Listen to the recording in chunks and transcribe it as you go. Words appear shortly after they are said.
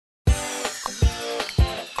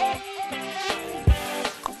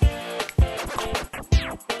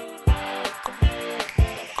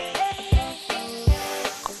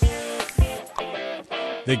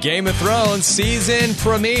The Game of Thrones season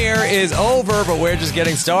premiere is over, but we're just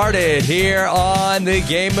getting started here on the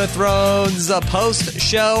Game of Thrones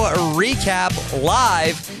post-show recap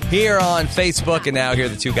live here on Facebook. And now here are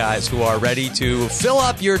the two guys who are ready to fill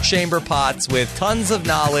up your chamber pots with tons of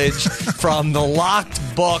knowledge from the locked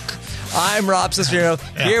book. I'm Rob Cesternino,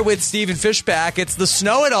 here with Stephen Fishback. It's the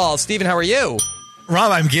Snow It All. Stephen, how are you?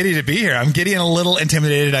 Rob, I'm giddy to be here. I'm giddy and a little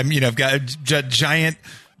intimidated. I've got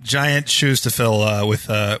giant shoes to fill with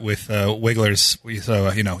Wigglers.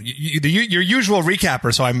 So your usual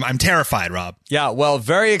recapper. So I'm terrified, Rob. Yeah, well,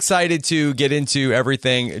 very excited to get into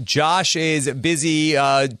everything. Josh is busy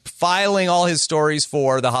filing all his stories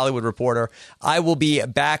for The Hollywood Reporter. I will be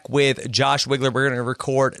back with Josh Wigler. We're going to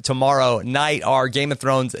record tomorrow night our Game of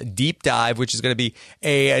Thrones deep dive, which is going to be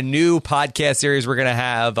a new podcast series we're going to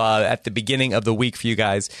have at the beginning of the week for you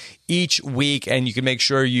guys each week, and you can make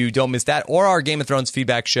sure you don't miss that or our Game of Thrones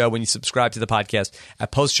feedback show when you subscribe to the podcast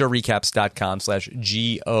at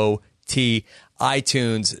postshowrecaps.com/GOT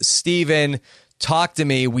iTunes. Steven, talk to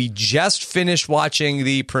me. We just finished watching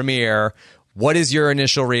the premiere. What is your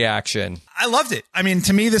initial reaction? I loved it. I mean,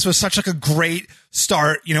 to me, this was such like a great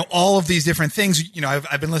start. All of these different things.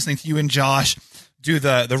 I've been listening to you and Josh do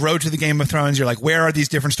the road to the Game of Thrones. You're like, where are these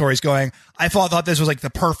different stories going? I thought this was like the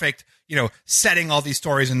perfect, setting all these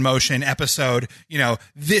stories in motion episode.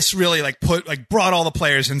 This really brought all the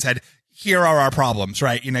players and said, here are our problems,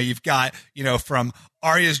 right? You've got, from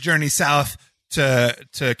Arya's journey south to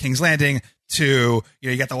King's Landing to,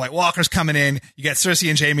 you got the White Walkers coming in. You got Cersei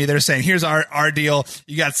and Jaime. They're saying, here's our deal.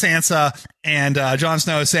 You got Sansa and Jon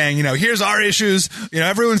Snow saying, here's our issues.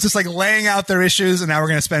 Everyone's just like laying out their issues. And now we're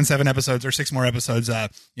going to spend 7 episodes or 6 more episodes,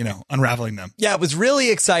 unraveling them. Yeah, it was really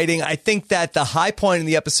exciting. I think that the high point in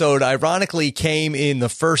the episode, ironically, came in the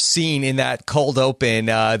first scene in that cold open.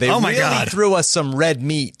 They really threw us some red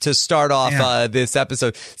meat to start off this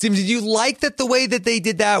episode. Steve, did you like that the way that they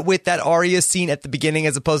did that with that Arya scene at the beginning,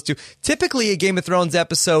 as opposed to typically a Game of Thrones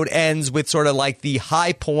episode ends with sort of like the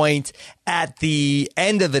high point at the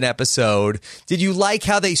end of an episode? Did you like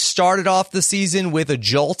how they started off the season with a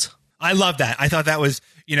jolt? I love that. I thought that was,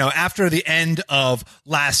 after the end of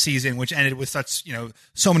last season, which ended with such,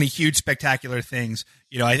 so many huge, spectacular things,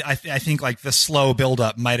 I think like the slow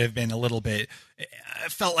buildup might have been a little bit, it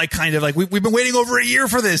felt like kind of like we've been waiting over a year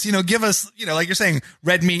for this, give us, like you're saying,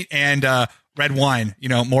 red meat and, red wine,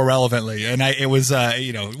 more relevantly. And how'd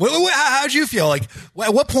you feel? Like,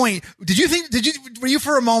 at what point were you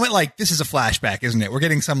for a moment like, this is a flashback, isn't it? We're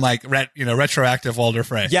getting some like, retroactive Walder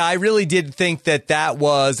Frey. Yeah, I really did think that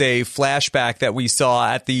was a flashback that we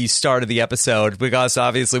saw at the start of the episode, because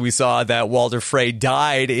obviously we saw that Walder Frey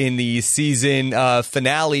died in the season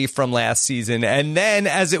finale from last season. And then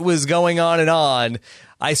as it was going on and on,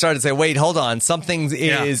 I started to say, wait, hold on, something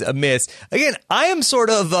is amiss. Again, I am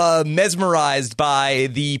sort of mesmerized by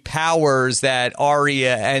the powers that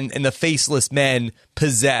Arya and the Faceless Men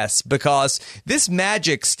possess, because this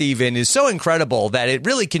magic, Stephen, is so incredible that it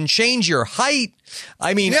really can change your height.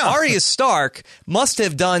 I mean, Arya Stark must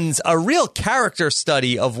have done a real character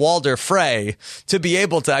study of Walder Frey to be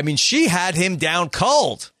able to, she had him down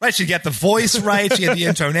cold. Right, she got the voice right, she had the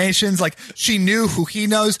intonations, like, she knew who he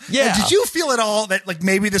knows. Yeah. And did you feel at all that, like,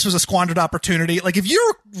 maybe this was a squandered opportunity? Like, if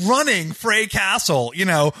you're running Frey Castle,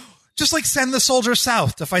 just like send the soldiers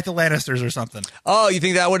south to fight the Lannisters or something. Oh, you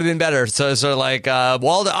think that would have been better? So like,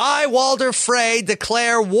 Walder Frey,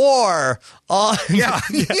 declare war on. Yeah.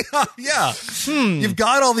 You've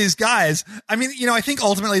got all these guys. I think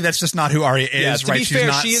ultimately that's just not who Arya is, to right? be She's fair,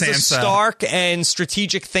 not she is Sansa. a Stark, and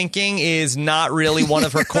strategic thinking is not really one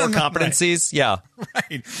of her core competencies. Right. Yeah.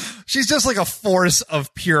 Right. She's just like a force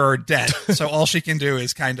of pure death. So all she can do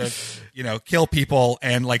is kind of, kill people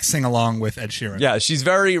and like sing along with Ed Sheeran. Yeah, she's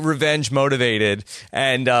very revenge motivated.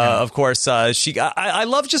 And of course, I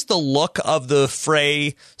love just the look of the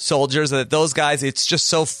Frey soldiers, that those guys, it's just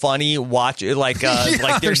so funny watch like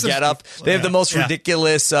their getup. They have the most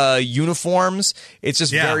ridiculous uniforms. It's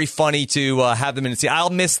just very funny to have them in.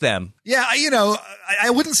 I'll miss them. Yeah,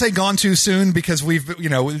 I wouldn't say gone too soon, because we've,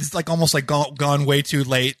 it's like almost like gone way too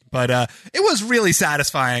late. But it was really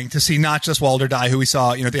satisfying to see not just Walder die, who we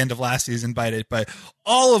saw, at the end of last season, but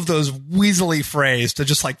all of those weaselly Freys, to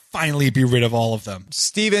just like finally be rid of all of them.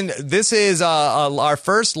 Stephen, this is our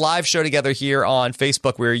first live show together here on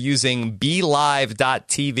Facebook. We're using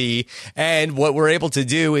BeLive.tv, and what we're able to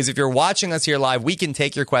do is, if you're watching us here live, we can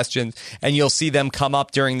take your questions and you'll see them come up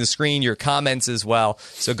during the screen, your comments as well.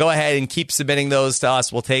 So go ahead in. Keep submitting those to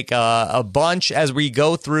us. We'll take a bunch as we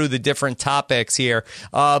go through the different topics here.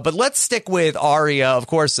 But let's stick with Arya. Of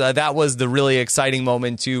course, that was the really exciting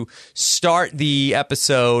moment to start the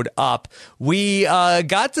episode up. We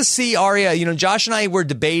got to see Arya. You know, Josh and I were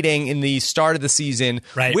debating in the start of the season,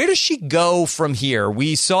 right, where does she go from here?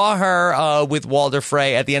 We saw her with Walder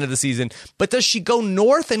Frey at the end of the season, but does she go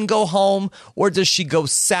north and go home, or does she go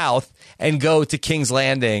south and go to King's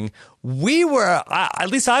Landing? We were, at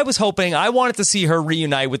least I was hoping, I wanted to see her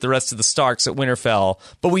reunite with the rest of the Starks at Winterfell.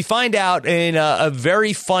 But we find out in a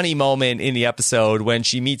very funny moment in the episode when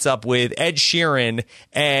she meets up with Ed Sheeran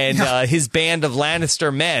and his band of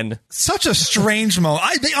Lannister men. Such a strange moment.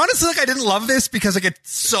 Honestly, like, I didn't love this because like it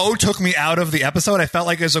so took me out of the episode. I felt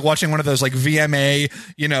like I was like watching one of those like VMA,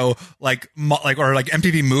 you know, like or like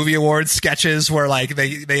MTV Movie Awards sketches where like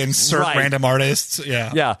they insert random artists.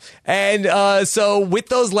 Yeah. And so with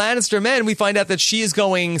those Lannister men, we find out that she is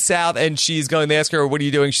going south, and she's going. They ask her, "What are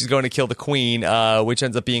you doing?" She's going to kill the queen, which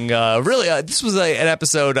ends up being really. This was an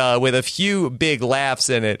episode with a few big laughs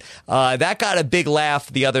in it. That got a big laugh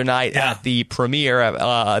the other night at the premiere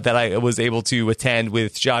that I was able to attend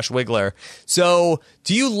with Josh Wigler. So,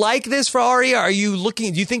 do you like this for Arya? Are you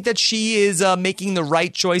looking? Do you think that she is making the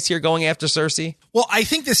right choice here, going after Cersei? Well, I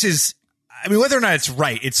think this is. I mean, whether or not it's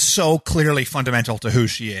right, it's so clearly fundamental to who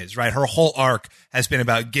she is, right? Her whole arc has been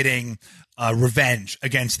about getting revenge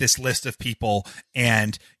against this list of people.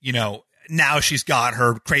 And, you know, now she's got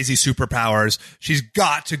her crazy superpowers. She's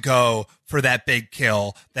got to go for that big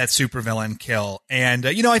kill, that supervillain kill. And,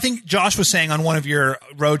 you know, I think Josh was saying on one of your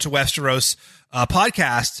Road to Westeros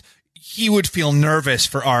podcasts, he would feel nervous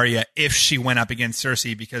for Arya if she went up against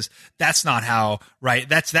Cersei, because that's not how, right?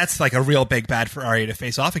 That's like a real big bad for Arya to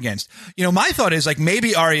face off against. You know, my thought is like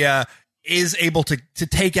maybe Arya is able to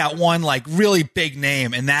take out one like really big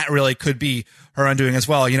name, and that really could be her undoing as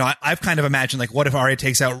well. You know, I've kind of imagined like, what if Arya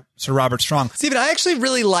takes out Sir Robert Strong? Stephen, I actually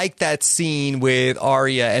really like that scene with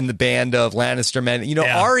Arya and the band of Lannister men. You know,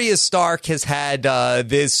 Arya Stark has had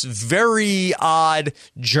this very odd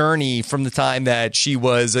journey from the time that she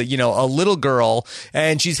was, you know, a little girl,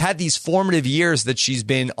 and she's had these formative years that she's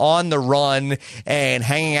been on the run and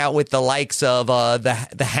hanging out with the likes of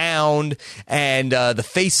the Hound and the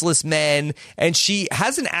Faceless Men, and she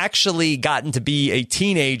hasn't actually gotten to be a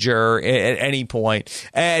teenager at any point.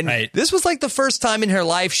 And this was like the first time in her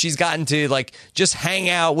life she's gotten to like just hang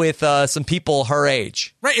out with some people her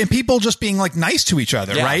age. Right. And people just being like nice to each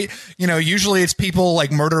other. Right. You know, usually it's people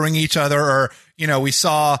like murdering each other, or, you know, we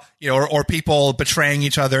saw, you know, or people betraying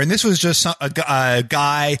each other. And this was just a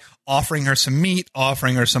guy offering her some meat,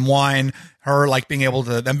 offering her some wine, her like being able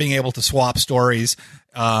to swap stories.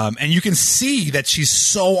 And you can see that she's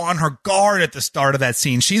so on her guard at the start of that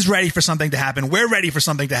scene. She's ready for something to happen. We're ready for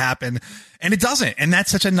something to happen. And it doesn't. And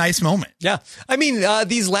that's such a nice moment. Yeah. I mean,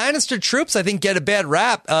 these Lannister troops, I think, get a bad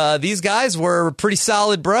rap. These guys were pretty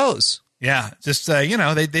solid bros. Yeah, just, you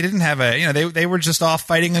know, they didn't have they were just off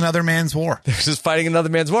fighting another man's war. They're just fighting another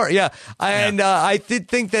man's war, yeah. And I did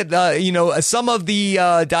think that, you know, some of the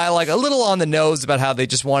dialogue, a little on the nose about how they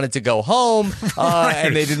just wanted to go home,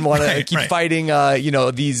 and they didn't want to keep fighting, you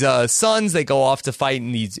know, these sons. They go off to fight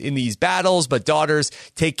in these battles, but daughters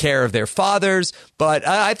take care of their fathers. But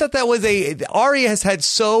I thought that was Arya has had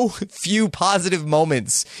so few positive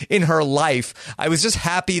moments in her life. I was just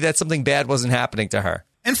happy that something bad wasn't happening to her.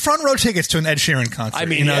 And front row tickets to an Ed Sheeran concert. I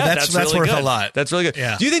mean, you know, that's really worth good. A lot. That's really good.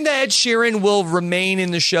 Yeah. Do you think that Ed Sheeran will remain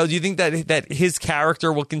in the show? Do you think that his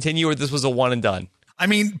character will continue, or this was a one and done? I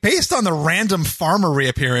mean, based on the random farmer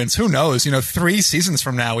reappearance, who knows? You know, 3 seasons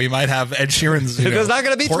from now, we might have Ed Sheeran's. There's not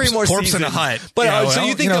going to be 3 more corpse seasons. in a hut. But so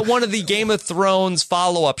you think that one of the Game of Thrones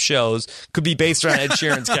follow-up shows could be based around Ed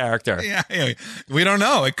Sheeran's character? Yeah, we don't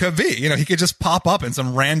know. It could be. You know, he could just pop up in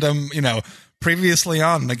some random, you know, previously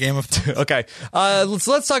on the Game of Thrones. Okay.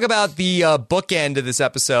 Let's talk about the bookend of this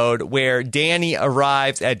episode where Dany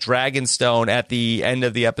arrives at Dragonstone at the end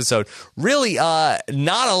of the episode. Really, not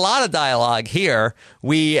a lot of dialogue here.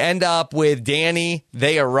 We end up with Dany.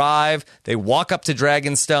 They arrive. They walk up to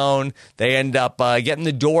Dragonstone. They end up getting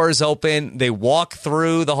the doors open. They walk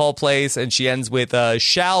through the whole place, and she ends with,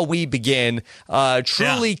 shall we begin?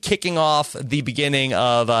 Truly kicking off the beginning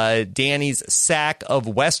of Dany's sack of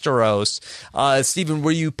Westeros. Stephen,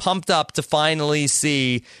 were you pumped up to finally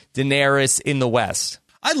see Daenerys in the West?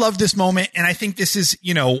 I love this moment, and I think this is,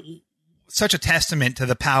 you know, such a testament to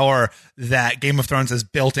the power that Game of Thrones has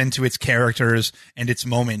built into its characters and its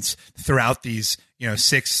moments throughout these, you know,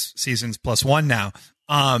 6 seasons plus 1 now.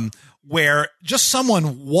 Where just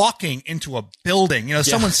someone walking into a building, you know,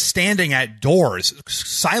 someone standing at doors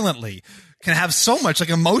silently can have so much like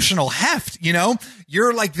emotional heft, you know?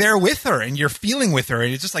 You're like there with her and you're feeling with her.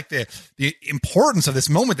 And it's just like the importance of this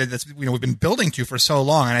moment that's, you know, we've been building to for so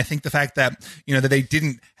long. And I think the fact that, you know, that they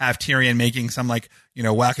didn't have Tyrion making some like, you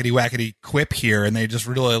know, wackety quip here, and they just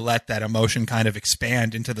really let that emotion kind of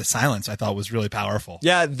expand into the silence, I thought was really powerful.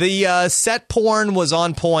 Yeah, the set porn was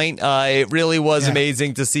on point. It really was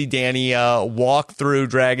amazing to see Dany walk through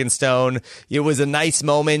Dragonstone. It was a nice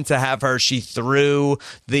moment to have her. She threw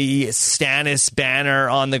the Stannis banner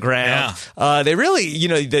on the ground. Yeah. They really, you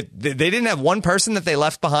know, they didn't have one person that they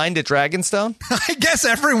left behind at Dragonstone. I guess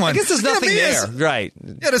everyone. I guess there's nothing there, right?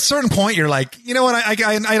 At a certain point, you're like, you know what?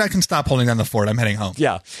 I can stop holding down the fort. I'm heading home.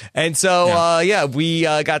 Yeah. And so, we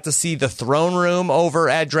got to see the throne room over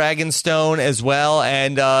at Dragonstone as well.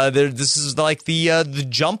 And this is like the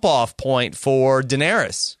jump off point for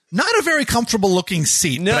Daenerys. Not a very comfortable looking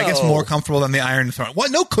seat, but I guess more comfortable than the Iron Throne.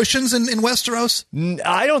 What? No cushions in Westeros?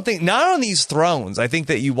 I don't think, not on these thrones. I think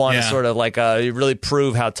that you want to sort of like really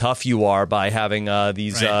prove how tough you are by having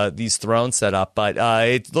these thrones set up. But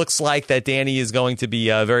it looks like that Dany is going to be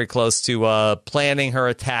very close to planning her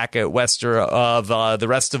attack at the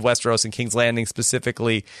rest of Westeros and King's Landing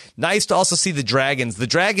specifically. Nice to also see the dragons. The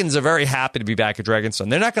dragons are very happy to be back at Dragonstone.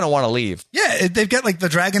 They're not going to want to leave. Yeah, they've got like the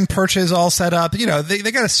dragon perches all set up. You know,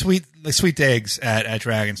 they got a sweet eggs at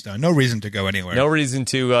Dragonstone. No reason to go anywhere. No reason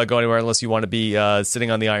to go anywhere unless you want to be sitting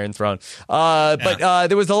on the Iron Throne. But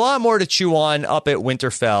there was a lot more to chew on up at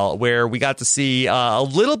Winterfell, where we got to see a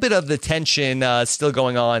little bit of the tension still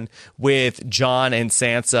going on with Jon and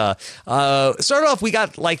Sansa. Started off, we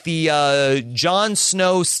got like the Jon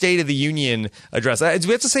Snow State of the Union address. Do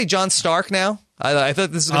we have to say Jon Stark now? I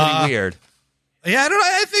thought this was going to be weird. Yeah,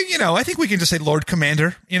 I think we can just say Lord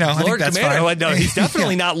Commander. You know, I think that's Commander. fine. No, he's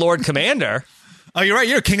definitely not Lord Commander. Oh, you're right.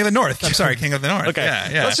 You're King of the North. I'm sorry, King of the North. Okay,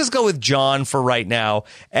 let's just go with Jon for right now.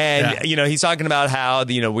 And you know, he's talking about how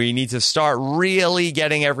we need to start really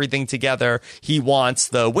getting everything together. He wants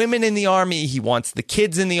the women in the army. He wants the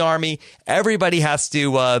kids in the army. Everybody has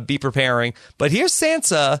to be preparing. But here's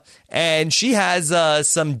Sansa, and she has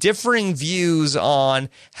some differing views on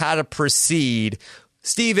how to proceed.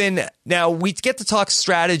 Steven, now we get to talk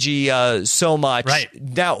strategy so much. Right.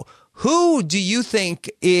 Now, who do you think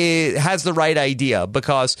has the right idea?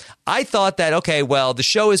 Because I thought that, okay, well, the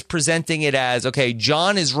show is presenting it as, okay,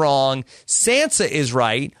 Jon is wrong, Sansa is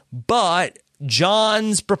right, but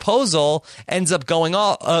Jon's proposal ends up going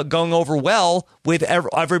over well with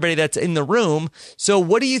everybody that's in the room. So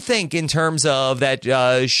what do you think in terms of that?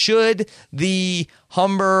 Should the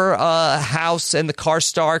Humber house and the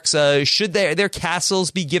Karstarks, should their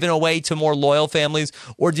castles be given away to more loyal families?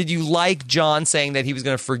 Or did you like Jon saying that he was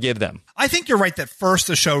going to forgive them? I think you're right that first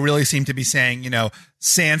the show really seemed to be saying, you know,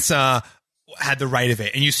 Sansa had the right of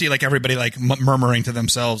it, and you see like everybody like murmuring to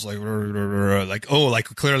themselves like oh, like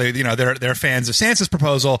clearly, you know, they're fans of Sansa's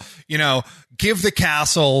proposal, you know, give the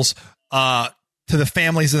castles to the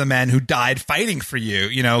families of the men who died fighting for you.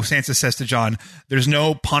 You know, Sansa says to Jon, there's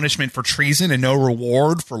no punishment for treason and no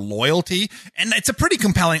reward for loyalty. And it's a pretty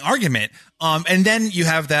compelling argument. And then you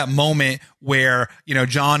have that moment where, you know,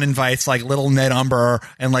 Jon invites like little Ned Umber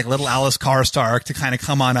and like little Alice Karstark to kind of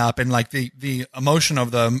come on up, and like the emotion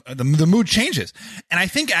of the mood changes. And I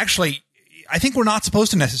think we're not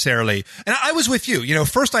supposed to necessarily. And I was with you. You know,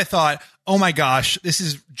 first I thought, oh my gosh, this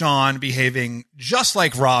is Jon behaving just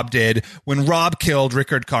like Robb did when Robb killed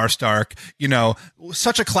Rickard Karstark. You know,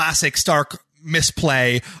 such a classic Stark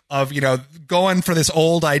misplay of, you know, going for this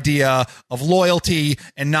old idea of loyalty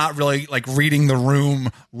and not really like reading the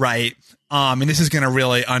room right. And this is going to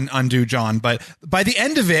really undo Jon. But by the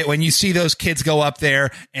end of it, when you see those kids go up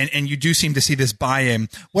there and you do seem to see this buy-in,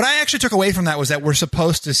 what I actually took away from that was that we're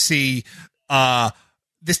supposed to see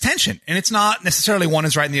this tension, and it's not necessarily one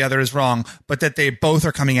is right and the other is wrong, but that they both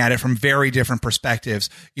are coming at it from very different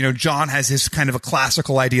perspectives. You know, Jon has his kind of a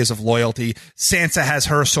classical ideas of loyalty. Sansa has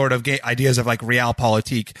her sort of ideas of like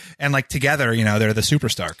realpolitik, and like together, you know, they're the Super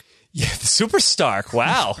Stark. Yeah, the Super Stark.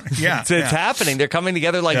 Wow. Yeah, it's happening. They're coming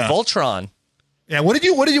together like Voltron. Yeah, where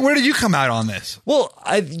did you come out on this? Well,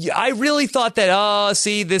 I really thought that,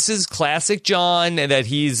 see, this is classic Jon, and that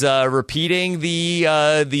he's repeating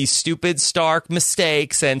the stupid Stark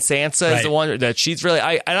mistakes, and Sansa is the one that she's really,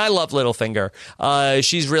 and I love Littlefinger.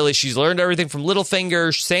 She's learned everything from Littlefinger.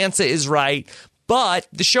 Sansa is right. But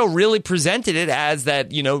the show really presented it as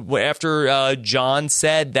that, after Jon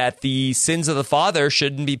said that the sins of the father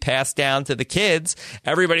shouldn't be passed down to the kids,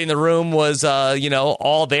 everybody in the room was,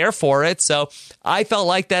 all there for it. So I felt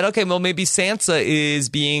like that, okay, well, maybe Sansa is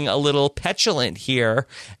being a little petulant here.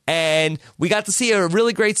 And we got to see a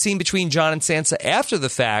really great scene between Jon and Sansa after the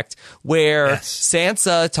fact where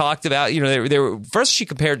Sansa talked about, first she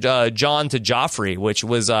compared Jon to Joffrey, which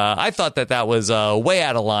was, I thought that was way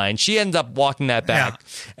out of line. She ended up walking that back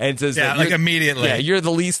and says, immediately. Yeah, you're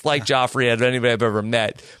the least like Joffrey of anybody I've ever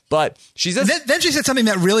met. But she says, then she said something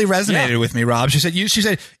that really resonated with me, Rob. She said,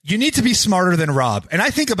 you need to be smarter than Rob. And I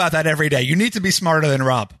think about that every day. You need to be smarter than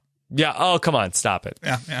Rob. Yeah. Oh, come on. Stop it.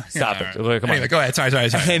 Stop it. Come on. Go ahead. Sorry.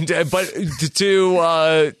 And but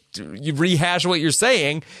to rehash what you're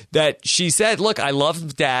saying, that she said, "Look, I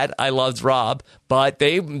loved Dad. I loved Rob, but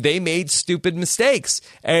they made stupid mistakes."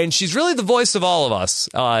 And she's really the voice of all of us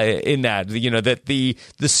in that. That the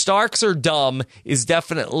Starks are dumb is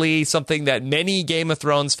definitely something that many Game of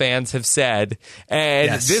Thrones fans have said. And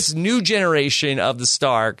this new generation of the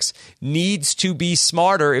Starks needs to be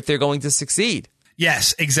smarter if they're going to succeed.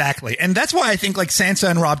 Yes, exactly. And that's why I think like Sansa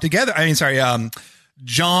and Rob together,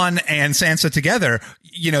 Jon and Sansa together,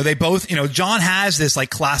 they both, Jon has this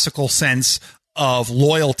like classical sense of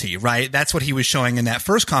loyalty, right? That's what he was showing in that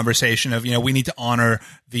first conversation of, we need to honor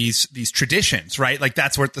these traditions, right? Like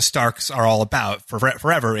that's what the Starks are all about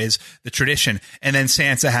forever is the tradition. And then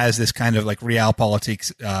Sansa has this kind of like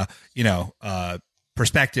realpolitik,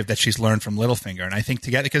 perspective that she's learned from Littlefinger. And I think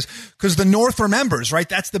together, because the North remembers, right?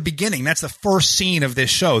 That's the beginning. That's the first scene of this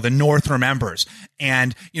show. The North remembers.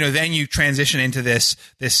 And, then you transition into this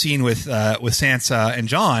scene with Sansa and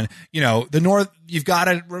Jon, the North, you've got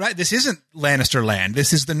to, this isn't Lannister land.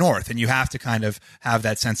 This is the North. And you have to kind of have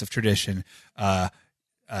that sense of tradition,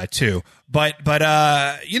 too. But,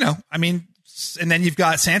 and then you've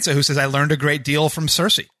got Sansa who says, I learned a great deal from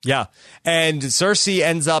Cersei. Yeah. And Cersei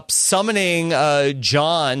ends up summoning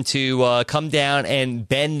Jon to come down and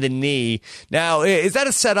bend the knee. Now, is that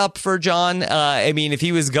a setup for Jon? If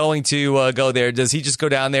he was going to go there, does he just go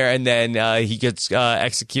down there and then he gets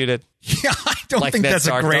executed? Yeah, I don't think that's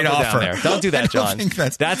a great offer. Don't do that, Jon.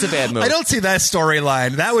 That's a bad move. I don't see that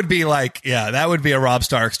storyline. That would be that would be a Robb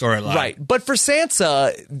Stark storyline. Right. But for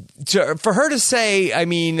Sansa, for her to say,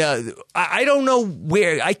 I don't know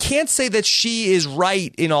where, I can't say that she is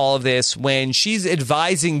right in all of this when she's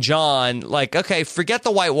advising Jon, like, okay, forget the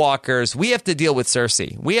White Walkers. We have to deal with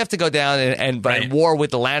Cersei. We have to go down and war with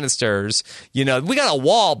the Lannisters. We got a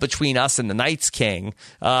wall between us and the Night's King.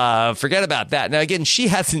 Forget about that. Now, again, she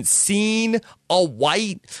hasn't seen a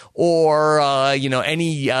White or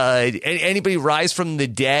anybody rise from the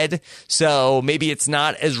dead, so maybe it's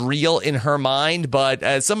not as real in her mind. But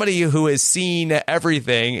as somebody who has seen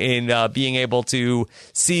everything in being able to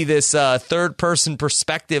see this third person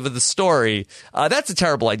perspective of the story, that's a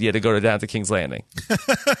terrible idea to go down to King's Landing.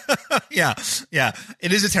 Yeah,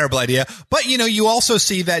 it is a terrible idea. But you also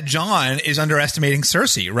see that Jon is underestimating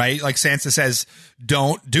Cersei, right? Like Sansa says,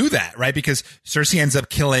 don't do that, right? Because Cersei ends up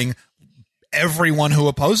killing everyone who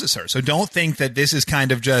opposes her. So don't think that this is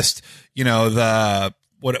kind of just, the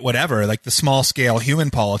whatever, like the small scale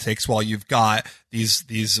human politics while you've got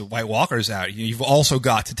these White Walkers out. You've also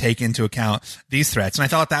got to take into account these threats. And I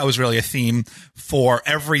thought that was really a theme for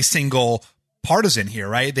every single partisan here,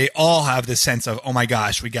 right? They all have this sense of, oh my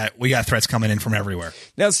gosh, we got threats coming in from everywhere.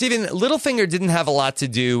 Now, Stephen, Littlefinger didn't have a lot to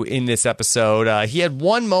do in this episode. He had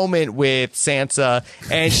one moment with Sansa,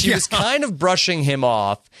 and she was kind of brushing him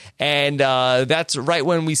off. And that's right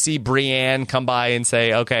when we see Brienne come by and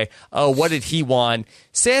say, okay, oh, what did he want?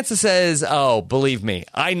 Sansa says, oh, believe me,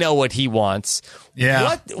 I know what he wants.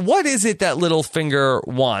 Yeah. What is it that Littlefinger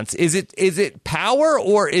wants? Is it power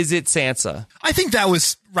or is it Sansa? I think that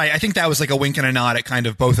was right. I think that was like a wink and a nod at kind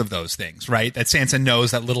of both of those things, right? That Sansa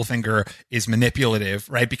knows that Littlefinger is manipulative,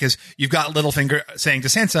 right? Because you've got Littlefinger saying to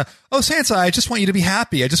Sansa, oh, Sansa, I just want you to be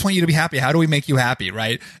happy. I just want you to be happy. How do we make you happy,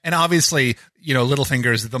 right? And obviously,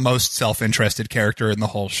 Littlefinger is the most self-interested character in the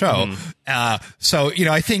whole show. So,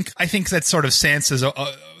 I think that's sort of Sansa's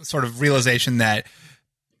sort of realization that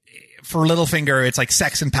for Littlefinger, it's like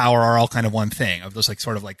sex and power are all kind of one thing of just like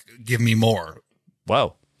sort of like, give me more.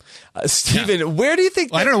 Whoa. Stephen, where do you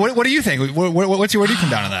think? I don't know. What do you think? Where do you come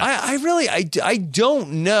down on that? I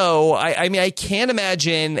don't know. I mean, I can't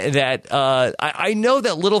imagine that. I know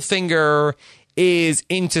that Littlefinger is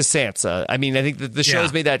into Sansa. I mean, I think that the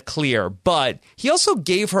show's made that clear, but he also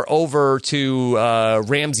gave her over to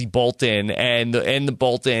Ramsay Bolton and the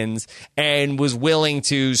Boltons, and was willing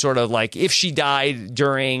to sort of like, if she died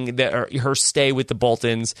during her stay with the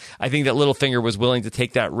Boltons, I think that Littlefinger was willing to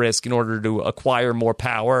take that risk in order to acquire more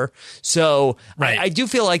power. So I do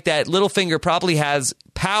feel like that Littlefinger probably has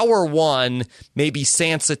power 1, maybe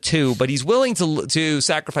Sansa 2, but he's willing to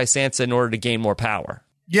sacrifice Sansa in order to gain more power.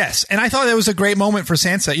 Yes, and I thought it was a great moment for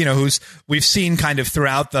Sansa, who's we've seen kind of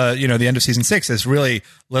throughout the the end of season 6 as really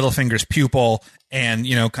Littlefinger's pupil, and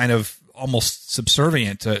kind of almost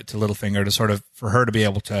subservient to Littlefinger, to sort of for her to be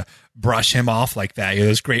able to brush him off like that.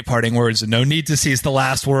 Those great parting words, no need to seize the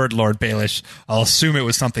last word, Lord Baelish. I'll assume it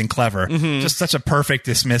was something clever. Just such a perfect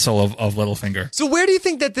dismissal of Littlefinger. So where do you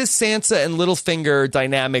think that this Sansa and Littlefinger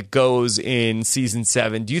dynamic goes in season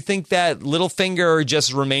 7? Do you think that Littlefinger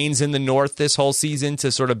just remains in the north this whole season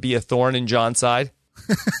to sort of be a thorn in Jon's side?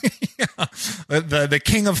 The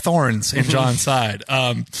king of thorns in Jon's side.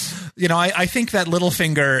 I think that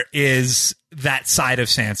Littlefinger is that side of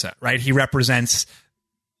Sansa, right? He represents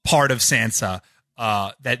part of Sansa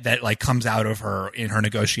that like comes out of her in her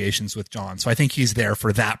negotiations with Jon. So I think he's there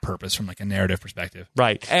for that purpose from like a narrative perspective.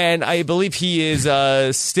 Right. And I believe he is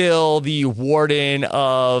still the warden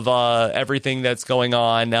of everything that's going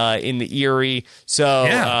on in the Eyrie. So,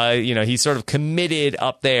 he's sort of committed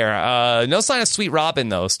up there. No sign of Sweet Robin,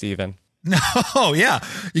 though, Stephen. No, yeah.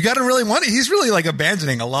 You got to really want it. He's really like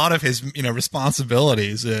abandoning a lot of his,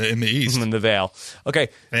 responsibilities in the East. In the Vale. Okay.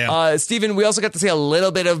 Stephen, we also got to see a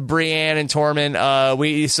little bit of Brienne and Tormund.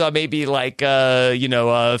 We saw maybe like,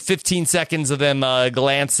 15 seconds of them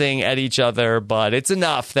glancing at each other, but it's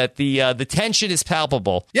enough that the tension is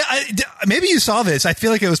palpable. Yeah, maybe you saw this. I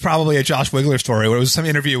feel like it was probably a Josh Wigler story where it was some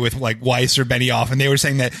interview with like Weiss or Benioff, and they were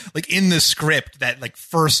saying that like in the script that like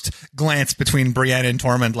first glance between Brienne and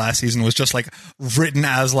Tormund last season was just like written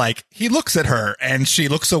as like he looks at her and she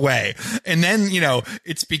looks away, and then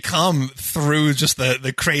it's become through just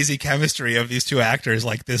the crazy chemistry of these two actors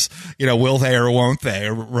like this will they or won't they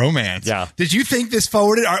romance. Yeah. Did you think this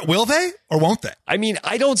forwarded? Will they or won't they? I mean,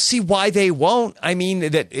 I don't see why they won't. I mean,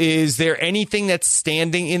 is there anything that's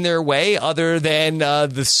standing in their way other than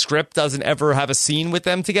the script doesn't ever have a scene with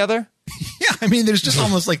them together? Yeah, I mean, there's just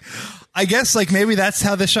almost like, I guess like maybe that's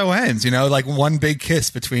how the show ends, like one big kiss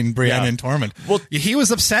between Brienne and Tormund. Well, he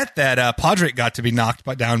was upset that Podrick got to be knocked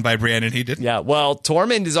down by Brienne and he didn't. Yeah, well,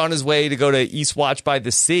 Tormund is on his way to go to Eastwatch by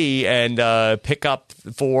the Sea and pick up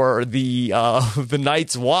for the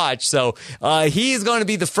Night's Watch. So he is going to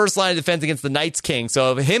be the first line of defense against the Night's King.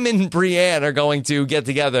 So if him and Brienne are going to get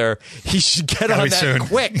together, he should get on that soon.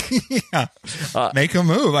 Quick. Yeah, make a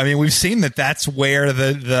move. I mean, we've seen that's where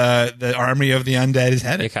the army of the undead is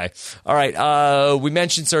headed. Okay. All right. We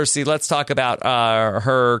mentioned Cersei. Let's talk about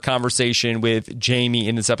her conversation with Jaime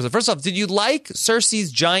in this episode. First off, did you like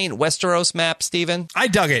Cersei's giant Westeros map, Stephen? I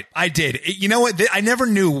dug it. I did. You know what? I never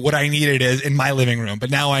knew what I needed in my living room, but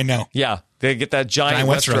now I know. Yeah. They get that giant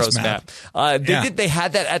Westeros map. They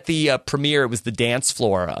had that at the premiere. It was the dance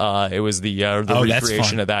floor. It was the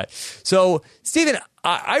recreation of that. So, Stephen,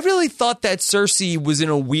 I really thought that Cersei was in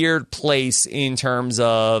a weird place in terms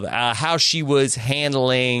of how she was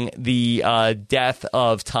handling the death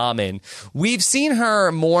of Tommen. We've seen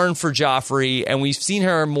her mourn for Joffrey, and we've seen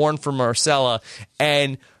her mourn for Marcella,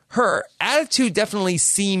 and her attitude definitely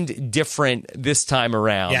seemed different this time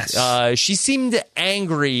around. Yes. She seemed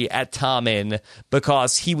angry at Tommen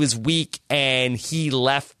because he was weak and he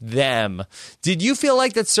left them. Did you feel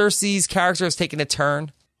like that Cersei's character has taken a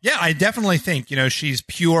turn? Yeah, I definitely think, she's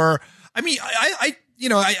pure. I mean,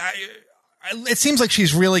 it seems like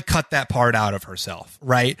she's really cut that part out of herself,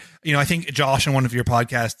 right? I think Josh in one of your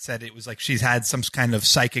podcasts said it was like she's had some kind of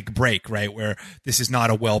psychic break, right? Where this is not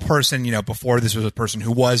a well person. Before this was a person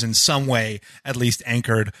who was in some way at least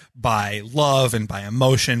anchored by love and by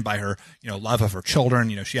emotion, by her, love of her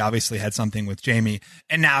children. She obviously had something with Jaime,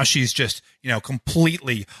 and now she's just,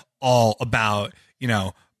 completely all about,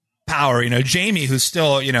 power. Jaime, who's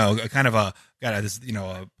still, kind of a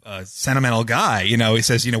sentimental guy, he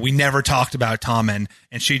says, we never talked about Tommen,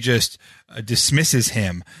 and she just dismisses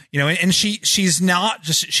him, and she's not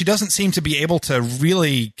just, she doesn't seem to be able to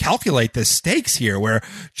really calculate the stakes here, where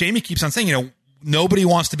Jaime keeps on saying, nobody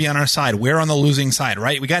wants to be on our side. We're on the losing side,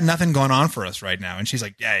 right? We got nothing going on for us right now. And she's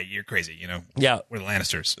like, yeah, you're crazy. Yeah. We're the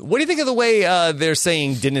Lannisters. What do you think of the way they're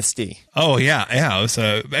saying dynasty? Oh yeah. Yeah.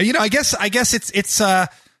 So, I guess it's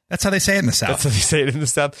That's how they say it in the South. That's how they say it in the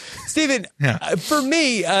South. Stephen, Yeah. For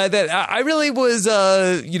me, that I really was,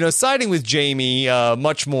 siding with Jamie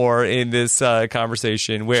much more in this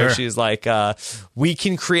conversation, where Sure. she's like, "We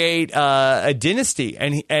can create a dynasty,"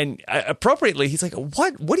 and appropriately, he's like,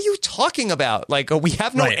 "What? What are you talking about? Like, we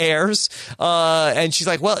have no Right. heirs," and she's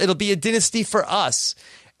like, "Well, it'll be a dynasty for us."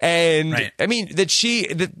 And Right. I mean,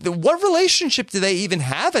 what relationship do they even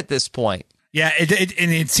have at this point? Yeah,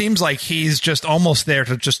 and it seems like he's just almost there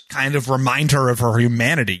to just kind of remind her of her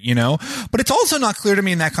humanity, you know? But it's also not clear to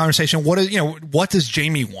me in that conversation, what does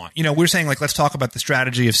Jamie want? You know, we're saying, like, let's talk about the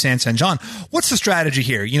strategy of Sansa and Jon. What's the strategy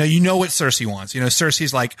here? You know what Cersei wants. You know,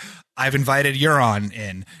 Cersei's like, I've invited Euron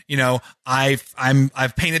in. You know, I've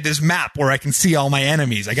painted this map where I can see all my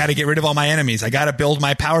enemies. I got to get rid of all my enemies. I got to build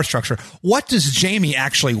my power structure. What does Jamie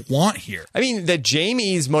actually want here? I mean, that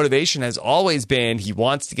Jamie's motivation has always been he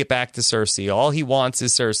wants to get back to Cersei. All he wants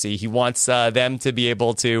is Cersei. He wants them to be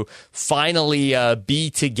able to finally be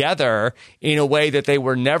together in a way that they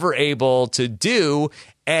were never able to do.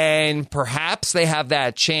 And perhaps they have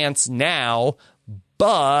that chance now.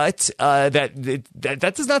 But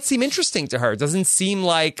that does not seem interesting to her. It doesn't seem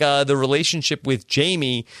like the relationship with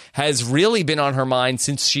Jamie has really been on her mind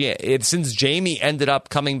since Jamie ended up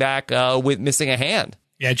coming back with missing a hand.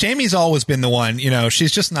 Yeah, Jamie's always been the one, you know,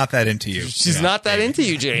 she's just not that into you. She's not that into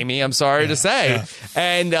you, Jamie. I'm sorry to say. Yeah.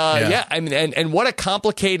 And I mean, and what a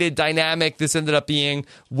complicated dynamic this ended up being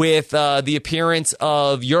with the appearance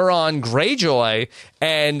of Euron Greyjoy.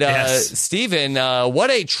 And Stephen,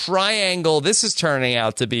 what a triangle this is turning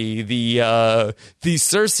out to be, the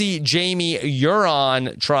Cersei, Jamie,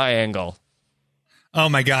 Euron triangle. Oh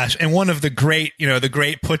my gosh. And one of the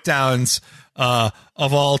great put downs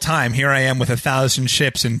of all time. Here I am with 1,000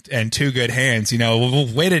 ships and 2 good hands. You know,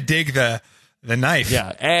 way to dig the knife.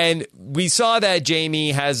 Yeah, and we saw that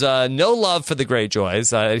Jamie has no love for the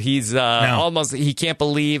Greyjoys. He's almost, he can't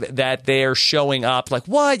believe that they're showing up. Like,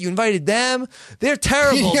 what? You invited them? They're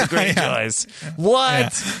terrible, the Greyjoys. Yeah.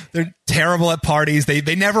 What? Yeah. They're terrible at parties.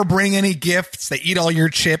 They never bring any gifts. They eat all your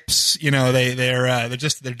chips. You know, they're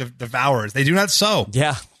devourers. They do not sew.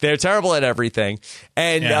 Yeah, they're terrible at everything.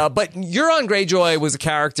 And but Euron Greyjoy was a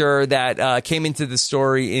character that came into the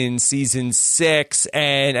story in season 6,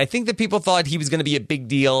 and I think that people thought he was going to be a big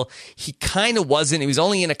deal. He kind of wasn't. He was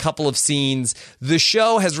only in a couple of scenes. The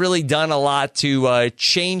show has really done a lot to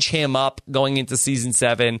change him up going into season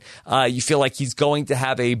 7. You feel like he's going to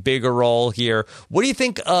have a bigger role here. What do you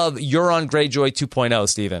think of Euron Greyjoy 2.0,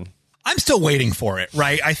 Stephen? I'm still waiting for it,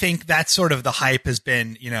 right? I think that's sort of the hype has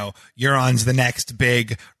been, you know, Euron's the next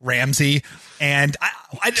big Ramsay. And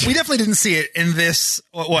we definitely didn't see it in this.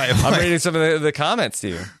 What? I'm reading some of the comments to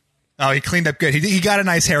you. Oh, he cleaned up good. He got a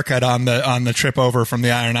nice haircut on the trip over from the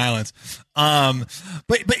Iron Islands.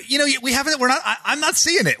 But you know, I'm not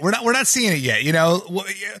seeing it. We're not seeing it yet. You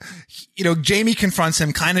know, Jamie confronts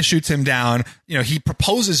him, kind of shoots him down. You know, he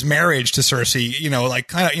proposes marriage to Cersei, you know, like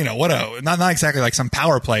kind of, you know, not exactly like some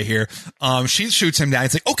power play here. She shoots him down.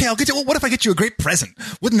 It's like, okay, I'll get you. Well, what if I get you a great present?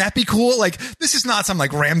 Wouldn't that be cool? Like, this is not some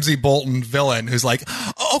like Ramsay Bolton villain who's like,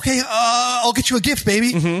 oh, okay, I'll get you a gift,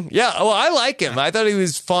 baby. Mm-hmm. Yeah. Well, I like him. I thought he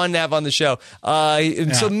was fun to have on the show.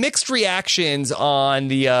 So mixed reactions on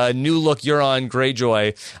the new look Euron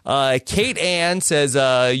Greyjoy. Kate Ann says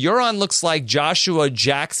Euron looks like Joshua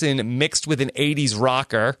Jackson mixed with an 80s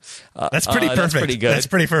rocker. That's pretty perfect. That's pretty good. That's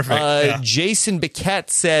pretty perfect. Jason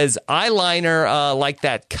Biquette says eyeliner like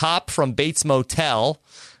that cop from Bates Motel.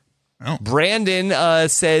 Oh. Brandon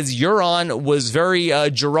says Euron was very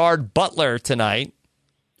Gerard Butler tonight.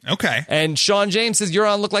 Okay. And Sean James says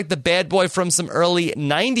Euron looked like the bad boy from some early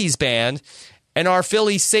 90s band. And our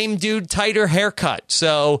Philly, same dude, tighter haircut.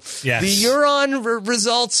 So yes. The Euron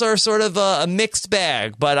results are sort of a mixed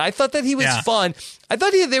bag. But I thought that he was fun. I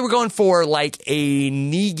thought they were going for like a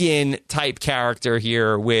Negan type character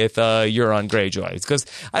here with Euron Greyjoy. Because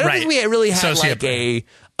I don't think we really had like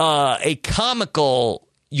a comical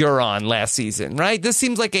Euron last season, right? This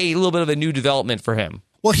seems like a little bit of a new development for him.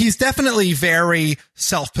 Well, he's definitely very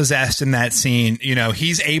self-possessed in that scene. You know,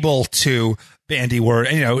 he's able to bandy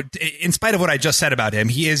word. You know, in spite of what I just said about him,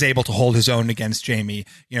 he is able to hold his own against Jamie.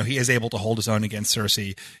 You know, he is able to hold his own against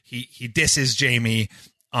Cersei. He disses Jamie.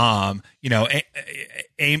 You know,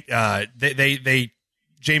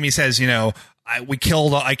 Jamie says, you know, I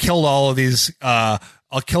killed all of these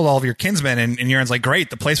I'll kill all of your kinsmen. And Euron's like, great,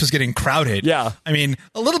 the place was getting crowded. Yeah. I mean,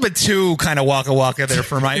 a little bit too kind of waka there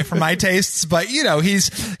for my tastes, but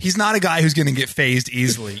he's not a guy who's going to get phased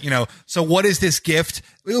easily, So what is this gift?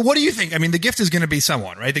 What do you think? I mean, the gift is going to be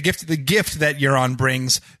someone, right? The gift that Euron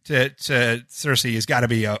brings to Cersei has got to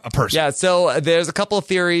be a person. Yeah. So there's a couple of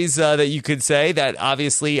theories that you could say that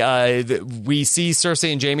obviously we see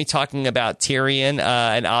Cersei and Jaime talking about Tyrion,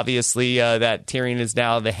 and obviously that Tyrion is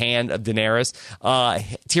now the hand of Daenerys.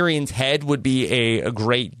 Tyrion's head would be a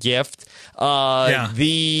great gift. The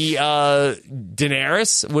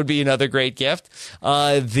Daenerys would be another great gift.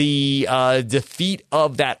 The defeat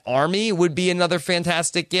of that army would be another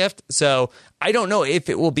fantastic gift. So I don't know if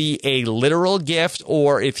it will be a literal gift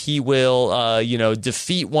or if he will,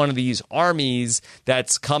 defeat one of these armies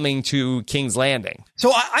that's coming to King's Landing.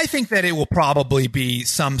 So I think that it will probably be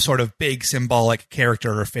some sort of big symbolic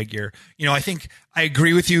character or figure. I think I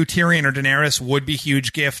agree with you. Tyrion or Daenerys would be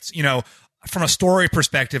huge gifts. From a story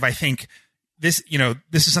perspective, I think this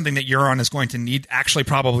is something that Euron is going to need actually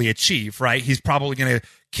probably achieve, right? He's probably going to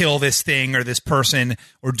kill this thing or this person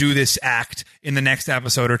or do this act in the next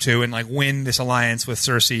episode or two and like win this alliance with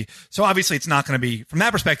Cersei. So obviously it's not going to be, from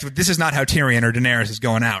that perspective, this is not how Tyrion or Daenerys is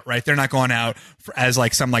going out, right? They're not going out as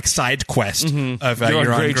like some like side quest of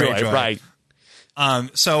Euron Greyjoy. Right.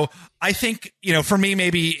 So I think, for me,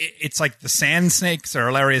 maybe it's like the Sand Snakes or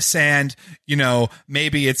Illyria's Sand,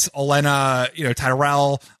 maybe it's Olenna,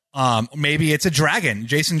 Tyrell. Maybe it's a dragon.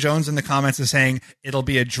 Jason Jones in the comments is saying it'll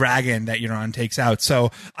be a dragon that Euron takes out.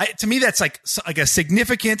 So to me, that's like a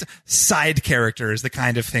significant side character is the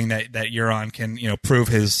kind of thing that Euron can, prove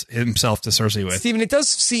himself to Cersei with. Stephen, it does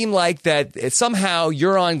seem like that somehow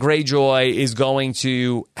Euron Greyjoy is going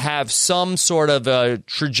to have some sort of a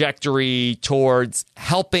trajectory towards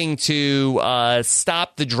helping to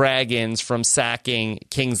stop the dragons from sacking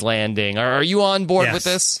King's Landing. Are you on board with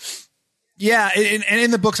this? Yeah, and in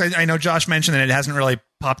the books, I know Josh mentioned that it hasn't really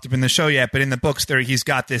popped up in the show yet, but in the books, he's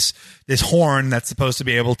got this horn that's supposed to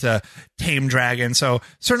be able to tame dragons. So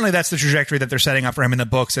certainly that's the trajectory that they're setting up for him in the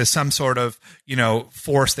books as some sort of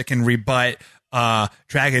force that can rebut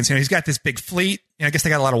dragons. He's got this big fleet. I guess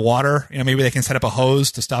they got a lot of water. Maybe they can set up a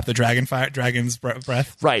hose to stop the dragon's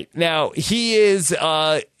breath. Right. Now, he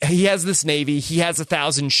has this navy. He has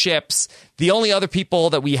 1,000 ships. The only other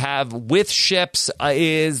people that we have with ships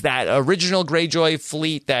is that original Greyjoy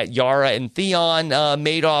fleet that Yara and Theon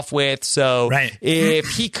made off with. So if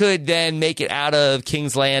he could then make it out of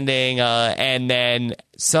King's Landing and then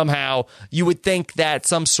somehow you would think that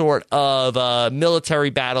some sort of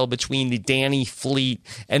military battle between the Dany fleet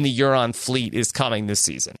and the Euron fleet is coming this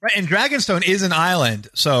season. Right, and Dragonstone is an island,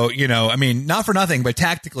 so, not for nothing, but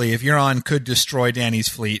tactically, if Euron could destroy Dany's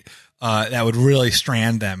fleet, that would really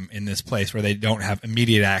strand them in this place where they don't have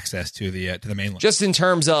immediate access to the mainland. Just in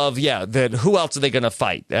terms of who else are they going to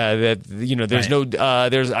fight? There's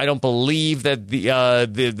I don't believe that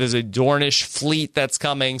there's a Dornish fleet that's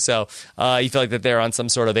coming, so you feel like that they're on some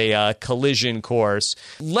sort of a collision course.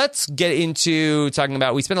 Let's get into talking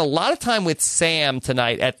about. We spent a lot of time with Sam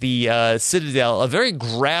tonight at the Citadel. A very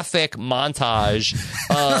graphic montage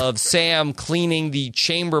of Sam cleaning the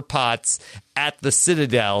chamber pots at the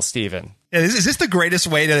Citadel, Stephen. Yeah, is this the greatest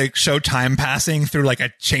way to show time passing through like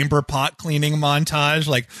a chamber pot cleaning montage?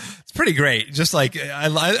 Like, it's pretty great. Just like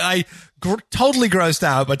I totally grossed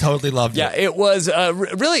out, but totally loved it. Yeah, it was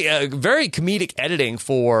really very comedic editing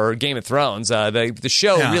for Game of Thrones. The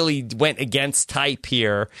show really went against type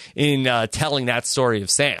here in telling that story of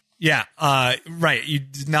Sam. Yeah, right. You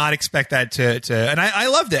did not expect that to and I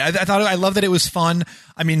loved it. I loved that it was fun.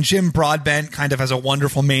 I mean, Jim Broadbent kind of has a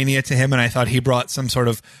wonderful mania to him, and I thought he brought some sort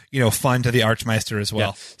of, fun to the Archmeister as well.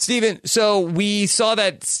 Yeah. Stephen, so we saw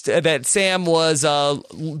that Sam was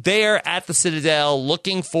there at the Citadel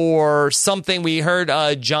looking for something. We heard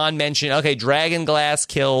John mention, Dragonglass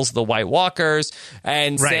kills the White Walkers,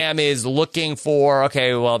 and Sam is looking for,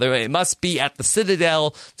 it must be at the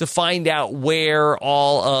Citadel to find out where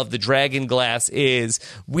all of the Dragonglass is.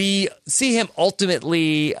 We see him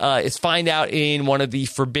ultimately find out in one of the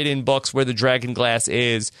forbidden books where the Dragonglass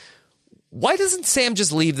is. Why doesn't Sam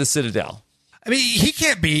just leave the Citadel? I mean, he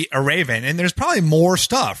can't be a Raven, and there's probably more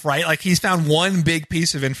stuff, right? Like, he's found one big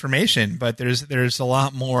piece of information, but there's a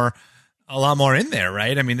lot more in there,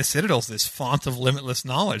 right? I mean, the Citadel's this font of limitless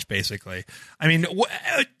knowledge, basically. I mean,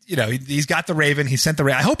 he's got the Raven. He sent the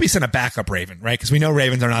Raven. I hope he sent a backup Raven, right? Because we know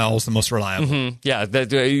Ravens are not always the most reliable. Mm-hmm. Yeah,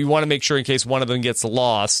 you want to make sure in case one of them gets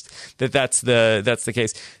lost that's the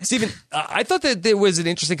case. Stephen, I thought that there was an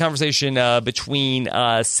interesting conversation between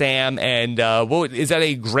Sam and is that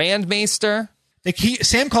a Grand Maester?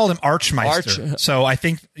 Sam called him Archmeister. So I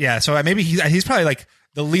think, so maybe he's probably like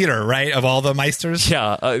the leader, right, of all the Meisters.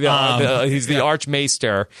 Yeah, he's the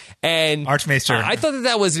Archmaester. And Archmaester. I thought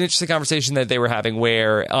that was an interesting conversation that they were having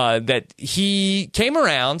where that he came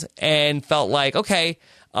around and felt like, okay,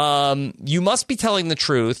 you must be telling the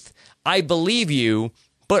truth. I believe you.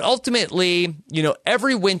 But ultimately,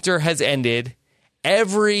 every winter has ended.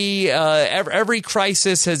 Every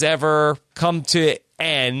crisis has ever come to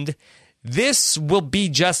end. This will be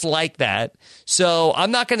just like that. So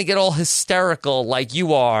I'm not going to get all hysterical like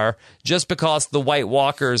you are just because the White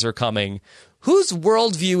Walkers are coming. Whose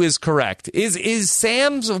worldview is correct? Is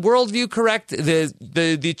Sam's worldview correct?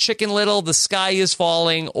 The Chicken Little, the sky is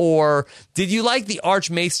falling, or did you like the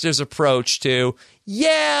Archmaester's approach to,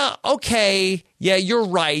 yeah, okay, yeah, you're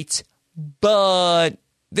right, but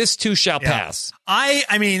this too shall pass?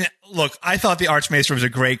 I mean, look, I thought the Archmaester was a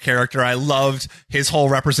great character. I loved his whole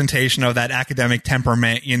representation of that academic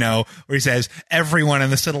temperament, where he says, everyone in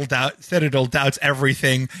the Citadel doubts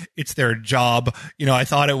everything. It's their job. I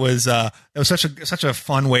thought it was such a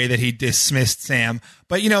fun way that he dismissed Sam.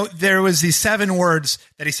 But, there was these 7 words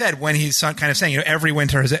that he said when he's kind of saying, every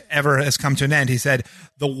winter has come to an end. He said,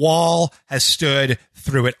 the wall has stood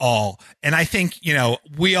through it all. And I think,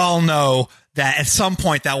 we all know that at some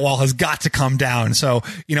point that wall has got to come down. So,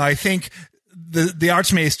 I think the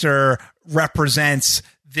Archmaester represents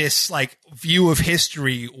this like view of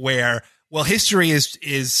history where, well, history is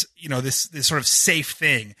this sort of safe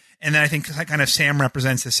thing. And then I think kind of Sam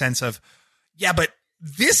represents a sense of, yeah, but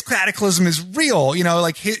this cataclysm is real,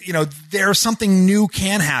 there's something new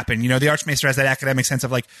can happen. The Archmaester has that academic sense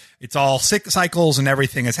of like, it's all cycles and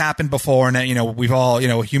everything has happened before. And, we've all,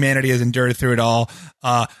 humanity has endured through it all.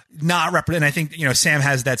 And I think, Sam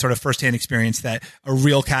has that sort of firsthand experience that a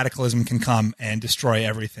real cataclysm can come and destroy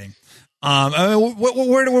everything.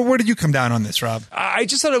 Where did you come down on this, Rob? I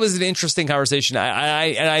just thought it was an interesting conversation.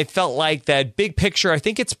 I felt like that big picture, I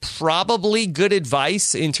think it's probably good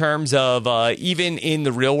advice in terms of even in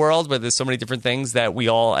the real world where there's so many different things that we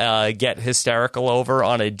all get hysterical over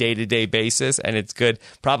on a day-to-day basis. And it's good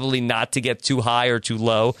probably not to get too high or too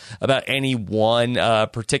low about any one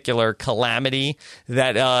particular calamity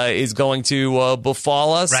that is going to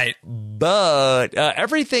befall us. Right. But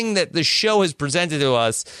everything that the show has presented to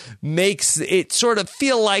us makes it sort of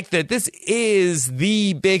feel like that this is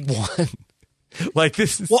the big one. Like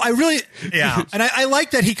this is and I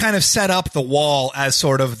like that he kind of set up the wall as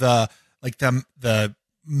sort of the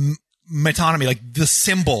metonymy, like the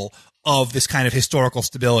symbol of this kind of historical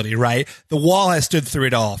stability, right? The wall has stood through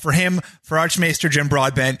it all. For him, for Archmaester Jim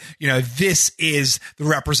Broadbent, this is the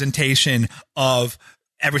representation of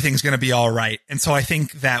everything's going to be all right. And so I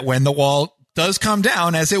think that when the wall does come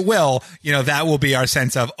down, as it will, that will be our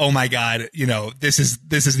sense of, oh my God, this is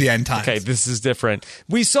the end times. Okay, this is different.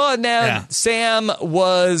 We saw now Sam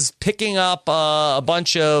was picking up a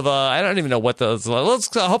bunch of, I don't even know what those,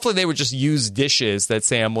 hopefully they were just used dishes that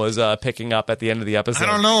Sam was picking up at the end of the episode. I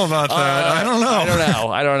don't know about that.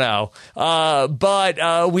 I don't know.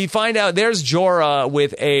 But we find out there's Jorah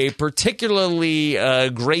with a particularly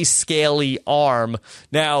grayscale-y arm.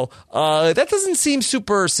 Now, that doesn't seem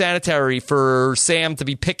super sanitary for Sam to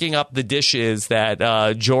be picking up the dishes that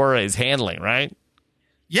Jorah is handling, right?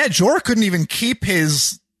 Yeah, Jorah couldn't even keep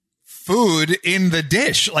his food in the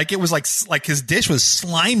dish. Like it was like his dish was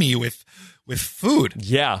slimy with food.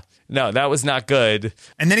 Yeah. No, that was not good.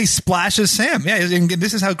 And then he splashes Sam. Yeah,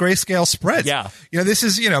 this is how grayscale spreads. Yeah. This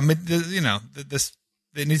is, this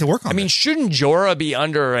they need to work on. I mean, shouldn't Jorah be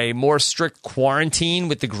under a more strict quarantine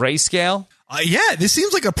with the grayscale? Yeah, this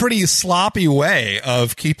seems like a pretty sloppy way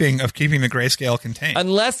of keeping the grayscale contained.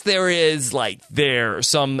 Unless there is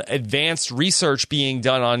some advanced research being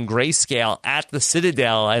done on grayscale at the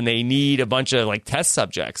Citadel, and they need a bunch of test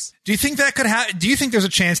subjects. Do you think that could happen? Do you think there's a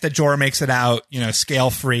chance that Jorah makes it out, scale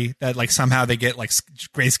free? That somehow they get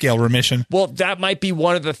grayscale remission? Well, that might be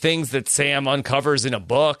one of the things that Sam uncovers in a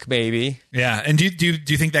book, maybe. Yeah, and do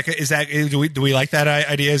you think do we like that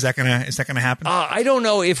idea? Is that gonna happen? I don't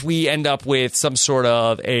know if we end up with some sort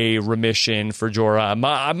of a remission for Jorah.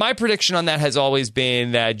 My prediction on that has always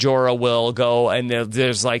been that Jorah will go and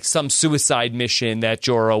there's some suicide mission that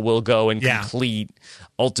Jorah will go and complete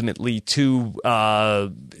ultimately to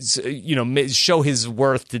show his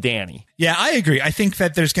worth to Dany. Yeah, I agree. I think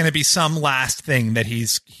that there's going to be some last thing that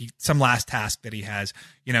some last task that he has.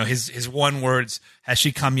 His one words, "Has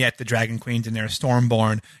she come yet, the Dragon Queen, Daenerys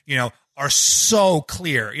Stormborn?" Are so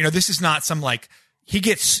clear. This is not some he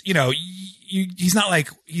gets. He's not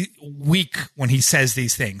weak when he says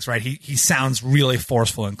these things, right? He sounds really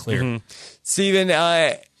forceful and clear. Mm-hmm. Steven,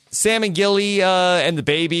 Sam and Gilly and the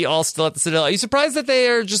baby all still at the Citadel. Are you surprised that they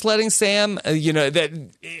are just letting Sam,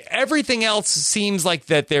 that everything else seems like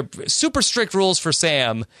that they're super strict rules for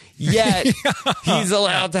Sam, yet he's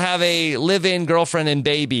allowed to have a live-in girlfriend and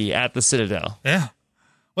baby at the Citadel. Yeah.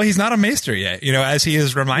 Well, he's not a maester yet, as he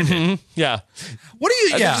is reminded. Mm-hmm. Yeah. What do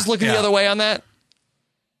you, Are they just looking the other way on that?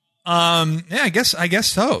 I guess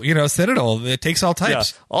so. Citadel, it takes all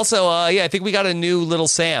types. Yeah. Also, I think we got a new little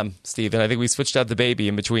Sam, Steven. I think we switched out the baby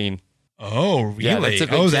in between. Oh, really?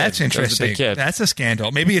 Yeah, that's interesting. That's a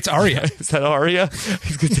scandal. Maybe it's Arya. Is that Arya?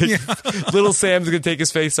 He's gonna take, little Sam's going to take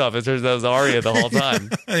his face off. It turns out it was Arya the whole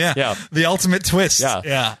time. Yeah. The ultimate twist.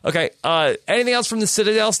 Yeah. Okay. Anything else from the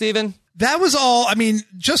Citadel, Steven? That was all. I mean,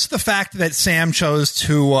 just the fact that Sam chose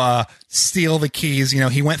to steal the keys.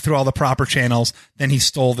 He went through all the proper channels, then he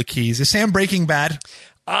stole the keys. Is Sam Breaking Bad?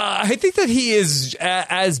 I think that he is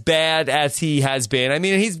as bad as he has been. I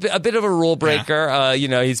mean, he's a bit of a rule breaker.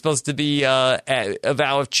 Yeah. He's supposed to be a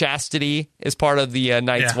vow of chastity as part of the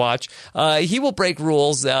Night's Watch. He will break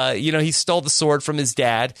rules. He stole the sword from his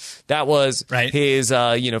dad. That was his,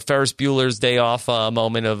 Ferris Bueller's Day Off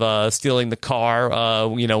moment of stealing the car,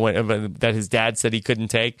 that his dad said he couldn't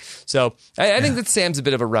take. So I think that Sam's a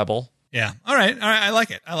bit of a rebel. Yeah. All right. I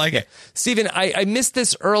like it. Stephen, I missed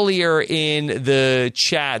this earlier in the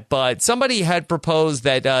chat, but somebody had proposed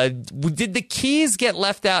that did the keys get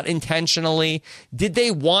left out intentionally? Did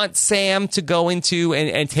they want Sam to go into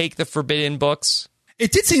and take the forbidden books?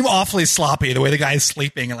 It did seem awfully sloppy the way the guy is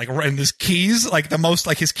sleeping and his keys,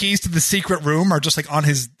 his keys to the secret room are just on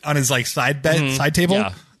his side bed, side table.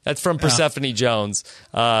 Yeah. That's from Persephone Jones,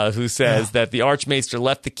 who says that the Archmaester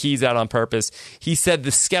left the keys out on purpose. He said the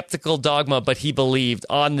skeptical dogma, but he believed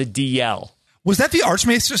on the DL. Was that the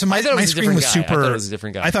Archmaester? So my screen was super. I thought it was a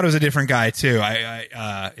different guy. I thought it was a different guy too.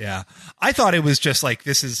 I thought it was just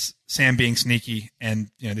this is Sam being sneaky, and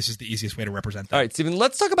this is the easiest way to represent that. All right, Stephen,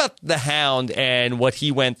 let's talk about the Hound and what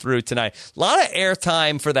he went through tonight. A lot of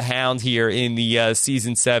airtime for the Hound here in the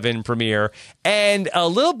season 7 premiere, and a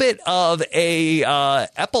little bit of a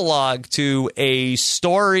epilogue to a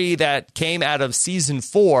story that came out of season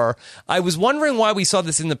 4. I was wondering why we saw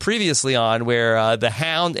this in the previously on, where the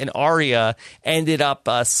Hound and Arya ended up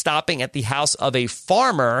stopping at the house of a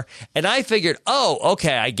farmer, and I figured,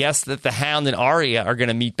 okay, I guess that the Hound and Arya are going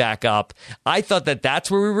to meet back up. I thought that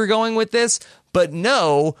that's where we were going with this, but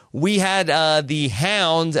no, we had the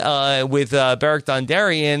Hound with Beric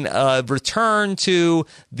Dondarrion return to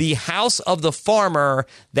the house of the farmer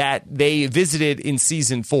that they visited in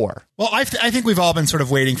season 4. Well, I think we've all been sort of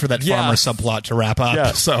waiting for that farmer subplot to wrap up.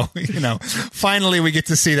 Yeah. So, finally we get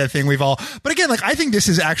to see that thing but again, I think this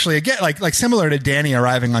is actually, again, like similar to Dany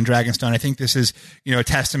arriving on Dragonstone. I think this is, a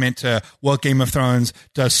testament to what Game of Thrones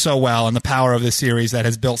does so well and the power of this series that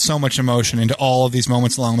has built so much emotion into all of these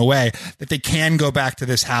moments along the way that they can go back to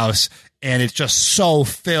this house and it's just so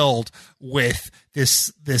filled with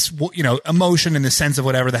this emotion and the sense of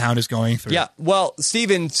whatever the Hound is going through. Yeah. Well,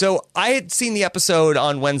 Stephen, so I had seen the episode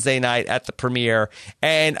on Wednesday night at the premiere,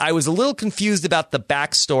 and I was a little confused about the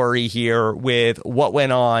backstory here with what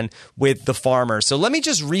went on with the farmer. So let me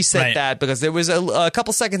just reset that because there was a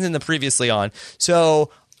couple seconds in the previously on.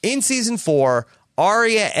 So in season 4,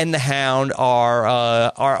 Arya and the Hound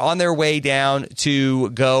are on their way down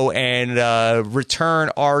to go and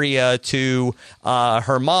return Arya to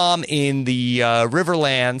her mom in the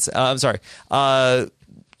Riverlands. I'm sorry. I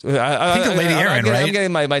think of Lady Aaron, right? I'm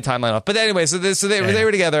getting my timeline off. But anyway, so they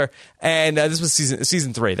were together, and this was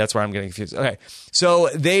season 3. That's where I'm getting confused. Okay, so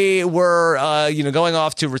they were going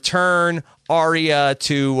off to return Arya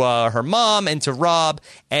to her mom and to Robb,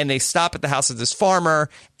 and they stop at the house of this farmer,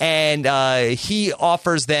 and he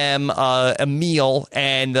offers them a meal,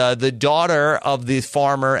 and the daughter of the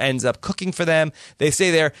farmer ends up cooking for them. They stay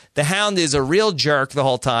there. The Hound is a real jerk the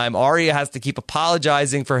whole time. Arya has to keep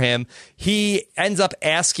apologizing for him. He ends up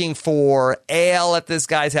asking for ale at this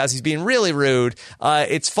guy's house. He's being really rude.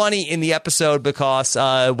 It's funny in the episode because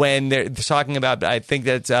when they're talking about, I think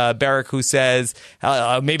that's Beric who says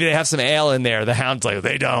maybe they have some ale in there. The Hound's like,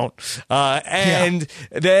 they don't.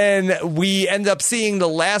 Then we end up seeing the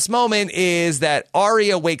last moment is that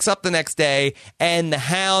Arya wakes up the next day and the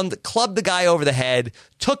Hound clubbed the guy over the head,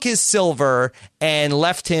 took his silver, and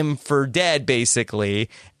left him for dead, basically.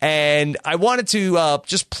 And I wanted to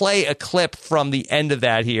just play a clip from the end of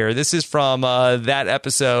that here. This is from that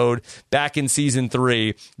episode back in season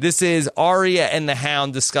 3. This is Arya and the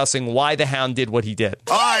Hound discussing why the Hound did what he did.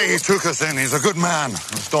 Aye, he took us in. He's a good man.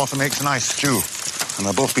 His daughter makes a nice stew. And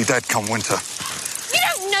they'll both be dead come winter. You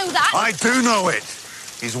don't know that. I do know it.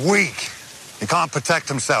 He's weak. He can't protect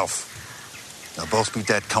himself. They'll both be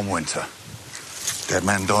dead come winter. Dead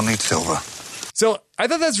men don't need silver. So I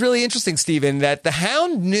thought that's really interesting, Stephen, that the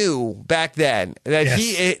Hound knew back then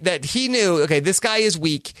that he knew, okay, this guy is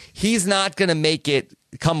weak. He's not going to make it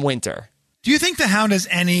come winter. Do you think the Hound has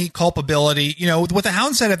any culpability? You know, what the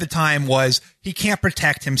Hound said at the time was he can't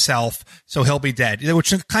protect himself, so he'll be dead,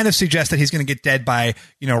 which kind of suggests that he's going to get dead by,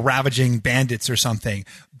 ravaging bandits or something.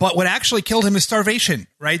 But what actually killed him is starvation,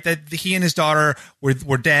 right? That he and his daughter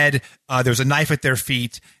were dead. There was a knife at their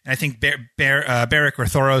feet. And I think Beric or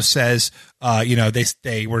Thoros says,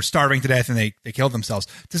 they were starving to death and they killed themselves.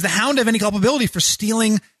 Does the Hound have any culpability for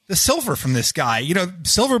stealing the silver from this guy?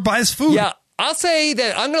 Silver buys food. Yeah. I'll say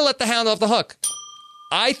that I'm going to let the Hound off the hook.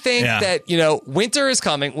 I think that, winter is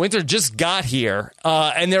coming. Winter just got here,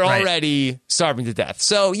 and they're already starving to death.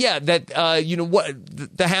 So, that,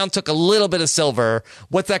 the Hound took a little bit of silver.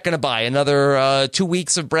 What's that going to buy? Another 2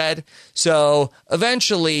 weeks of bread? So,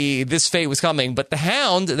 eventually, this fate was coming. But the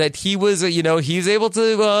Hound, that he was, he was able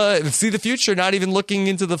to see the future, not even looking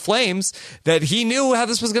into the flames, that he knew how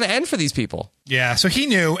this was going to end for these people. Yeah, so he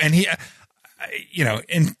knew, and he...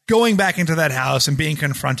 and going back into that house and being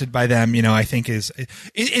confronted by them, I think is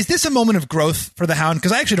this a moment of growth for the Hound?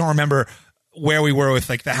 Because I actually don't remember where we were with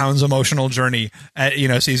like the Hound's emotional journey at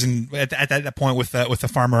season at that point with the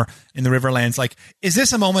farmer in the Riverlands. Like, is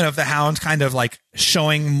this a moment of the Hound kind of like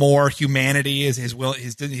showing more humanity, is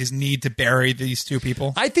his need to bury these two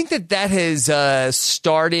people? I think that has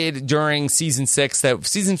started during season 6. That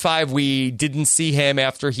season 5 we didn't see him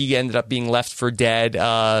after he ended up being left for dead.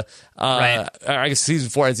 I guess season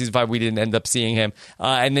 4 and season 5 we didn't end up seeing him,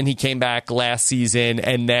 and then he came back last season,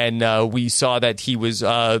 and then we saw that he was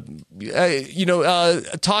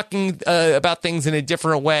talking about things in a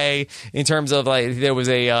different way, in terms of like there was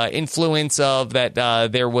a influence of that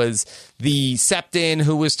there was the Septon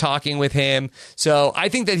who was talking with him. So I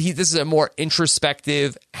think that this is a more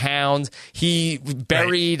introspective Hound. He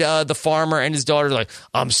buried the farmer and his daughter, like,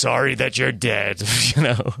 I'm sorry that you're dead.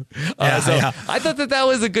 I thought that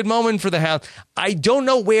was a good moment for the Hound. I don't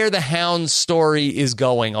know where the Hound's story is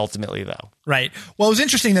going ultimately, though. Right. Well, it was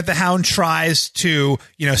interesting that the Hound tries to,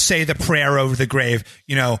 say the prayer over the grave.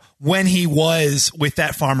 When he was with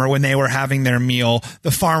that farmer, when they were having their meal,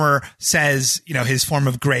 the farmer says, his form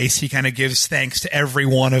of grace. He kind of gives thanks to every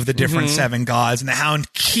one of the different 7 gods. And the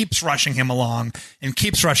Hound keeps rushing him along and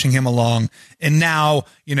keeps rushing him along. And now,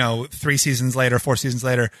 4 seasons later,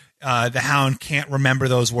 the Hound can't remember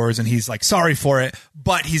those words, and he's like sorry for it,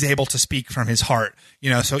 but he's able to speak from his heart.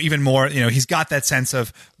 So even more, he's got that sense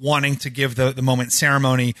of wanting to give the moment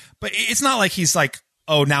ceremony, but it's not like he's like,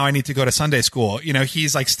 oh, now I need to go to Sunday school.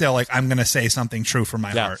 He's like still like, I'm going to say something true from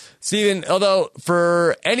my heart. Stephen, although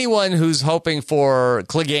for anyone who's hoping for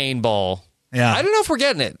Clegane Bowl, I don't know if we're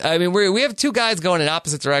getting it. I mean, we have 2 guys going in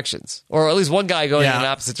opposite directions, or at least one guy going in an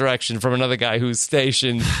opposite direction from another guy who's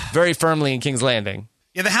stationed very firmly in King's Landing.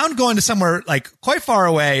 Yeah, the Hound going to somewhere like quite far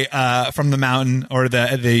away from the mountain, or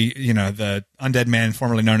the undead man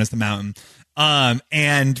formerly known as the Mountain,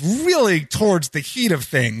 and really towards the heat of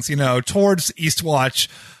things, towards Eastwatch.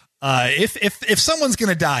 If someone's going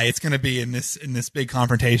to die, it's going to be in this big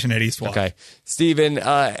confrontation at Eastwatch. Okay, Stephen.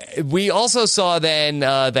 We also saw then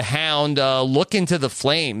the Hound look into the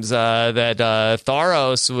flames that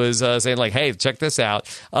Thoros was saying, like, "Hey, check this out."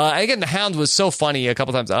 Again, the Hound was so funny a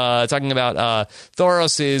couple times talking about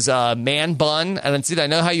Thoros's man bun, and I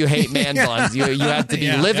know how you hate man buns. You have to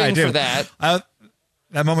be living for that.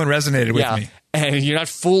 That moment resonated with me. And you're not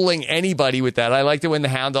fooling anybody with that. I liked it when the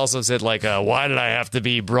Hound also said, like, why did I have to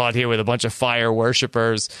be brought here with a bunch of fire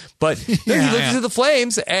worshippers? But he looked into the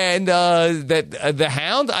flames, and that the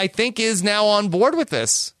Hound, I think, is now on board with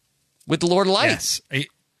this, with the Lord of Light. Yes.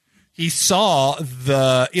 He saw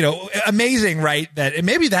the, amazing, right? That, and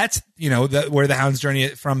maybe that's, where the Hound's journey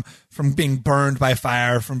from being burned by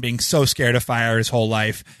fire, from being so scared of fire his whole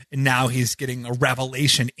life. And now he's getting a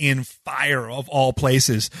revelation in fire of all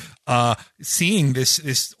places, seeing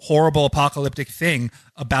this horrible apocalyptic thing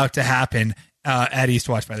about to happen at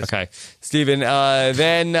Eastwatch by this. Okay. Stephen,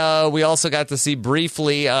 then we also got to see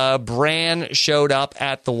briefly Bran showed up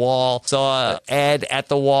at the wall. Saw Ed at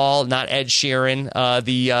the wall, not Ed Sheeran,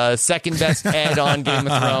 the second best Ed on Game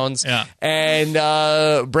of Thrones.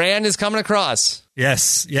 And Bran is coming across.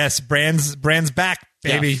 Yes. Bran's back,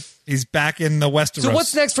 baby. Yeah. He's back in the Westeros. So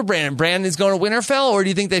what's next for Bran? Bran is going to Winterfell, or do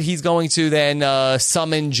you think that he's going to then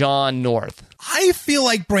summon Jon north? I feel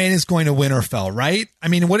like Bran is going to Winterfell, right? I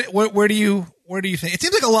mean, where do you think? It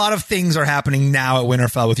seems like a lot of things are happening now at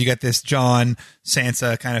Winterfell. With you got this Jon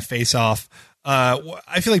Sansa kind of face off.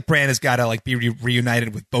 I feel like Bran has got to like be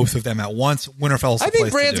reunited with both of them at once. Winterfell's. I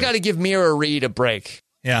think Bran's got to give Mira Reed a break.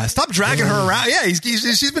 Yeah, stop dragging her around. Yeah,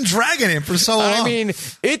 she's been dragging him for so long. I mean,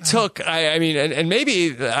 it took. I mean, and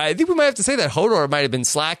maybe I think we might have to say that Hodor might have been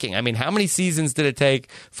slacking. I mean, how many seasons did it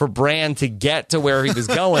take for Bran to get to where he was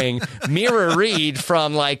going? Mira Reed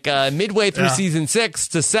from like midway through season 6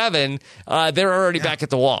 to 7, they're already back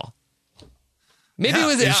at the wall. Maybe it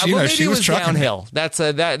was. Maybe it was downhill.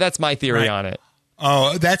 That's my theory on it.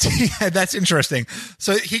 Oh, that's interesting.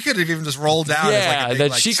 So he could have even just rolled down. Yeah, as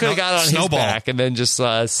like she could have got on snowball. his back and then just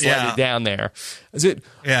slid it down there.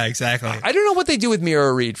 Yeah, exactly. I don't know what they do with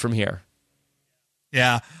Mira Reed from here.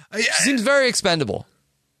 Yeah, she seems very expendable.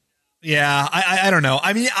 Yeah, I don't know.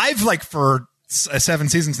 I mean, I've like for 7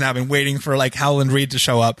 seasons now been waiting for like Howland Reed to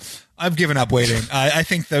show up. I've given up waiting. I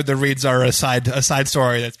think the Reeds are a side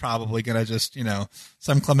story that's probably going to just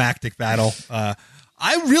some climactic battle.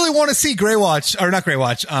 I really want to see Greywatch, or not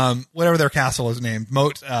Greywatch, whatever their castle is named.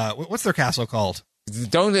 Moat. What's their castle called? I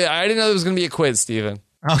didn't know there was going to be a quiz, Stephen.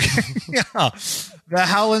 Okay. Yeah. The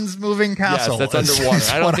Howland's Moving Castle. Yes, that's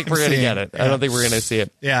underwater. I don't think we're going to get it. Yeah. I don't think we're going to see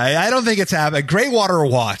it. Yeah, I don't think it's happening. Greywater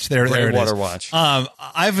Watch. There it is. Greywater Watch.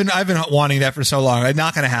 I've been wanting that for so long. It's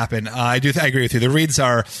not going to happen. I agree with you. The Reeds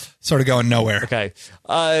are sort of going nowhere. Okay.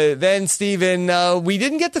 Then, Stephen, we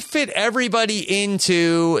didn't get to fit everybody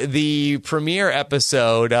into the premiere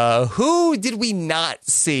episode. Who did we not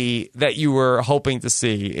see that you were hoping to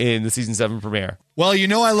see in the season 7 premiere? Well,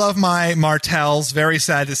 I love my Martells. Very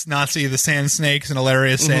sad to not see the Sand Snakes and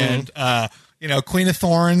Hilarious Sand. Queen of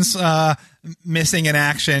Thorns missing in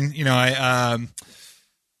action. Very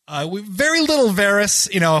little Varys.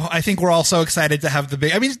 I think we're all so excited to have the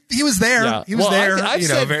big. I mean, he was there. Yeah. He was there. I've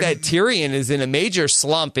said that Tyrion is in a major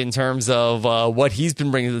slump in terms of what he's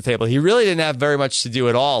been bringing to the table. He really didn't have very much to do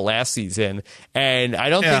at all last season, and I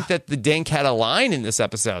don't think that the Dink had a line in this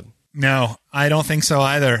episode. No, I don't think so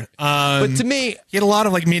either. But to me, he had a lot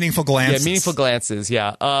of like meaningful glances. Yeah, meaningful glances.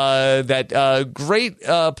 Yeah. That great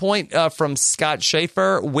point from Scott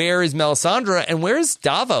Schaefer. Where is Melisandre and where is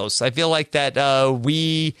Davos? I feel like that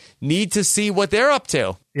we need to see what they're up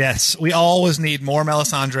to. Yes, we always need more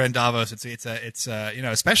Melisandre and Davos. It's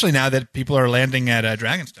especially now that people are landing at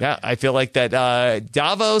Dragonstone. Yeah, I feel like that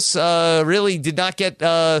Davos really did not get.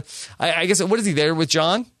 I guess what is he there with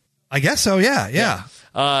Jon? I guess so. Yeah.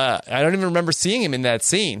 I don't even remember seeing him in that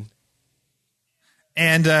scene.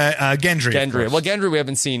 And Gendry. Well, Gendry we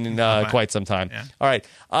haven't seen in quite some time. Yeah. All right.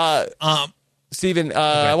 Stephen,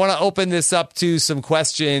 I want to open this up to some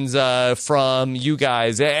questions from you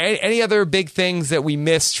guys. Any other big things that we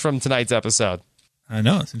missed from tonight's episode?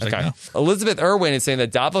 No, it seems like no. Elizabeth Irwin is saying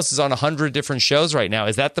that Davos is on 100 different shows right now.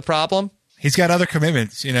 Is that the problem? He's got other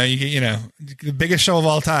commitments, the biggest show of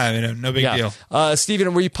all time, no big deal.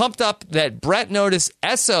 Stephen, were you pumped up that Brett noticed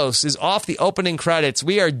Essos is off the opening credits?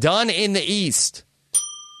 We are done in the East.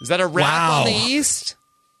 Is that a wrap on the East?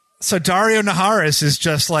 So Dario Naharis is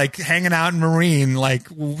just like hanging out in Marine, like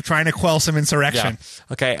trying to quell some insurrection.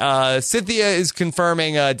 Yeah. Okay. Cynthia is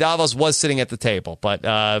confirming Davos was sitting at the table, but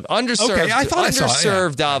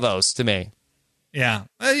underserved Davos to me. Yeah,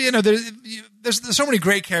 there's so many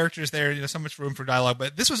great characters there. So much room for dialogue.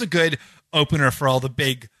 But this was a good opener for all the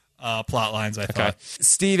big plot lines. I thought.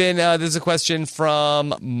 Stephen, there's a question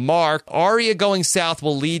from Mark. Arya going south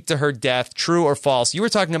will lead to her death. True or false? You were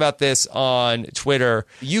talking about this on Twitter.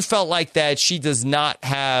 You felt like that she does not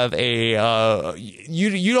have a.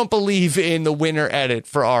 You don't believe in the winner edit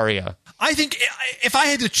for Arya. I think if I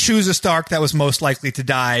had to choose a Stark that was most likely to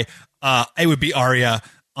die, it would be Arya.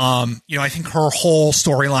 I think her whole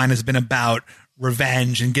storyline has been about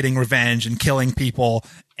revenge and getting revenge and killing people,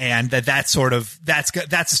 and that's a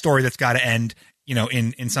story that's got to end,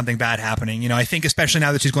 in something bad happening. I think especially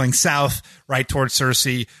now that she's going south, right, towards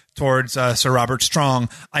Cersei, towards Sir Robert Strong,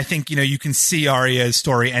 I think, you can see Arya's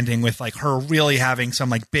story ending with like her really having some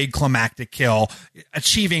like big climactic kill,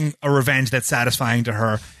 achieving a revenge that's satisfying to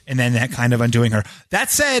her, and then that kind of undoing her. That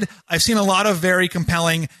said, I've seen a lot of very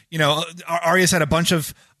compelling, Arya's had a bunch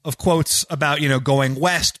of quotes about, going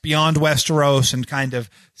west beyond Westeros and kind of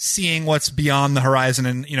seeing what's beyond the horizon.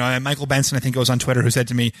 And, and Michael Benson, I think it was on Twitter, who said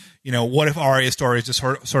to me, what if Arya's story is just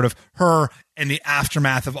sort of her and the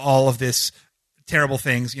aftermath of all of this terrible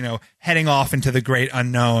things, heading off into the great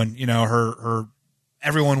unknown, her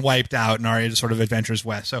everyone wiped out and Arya just sort of adventures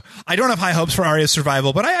west. So I don't have high hopes for Arya's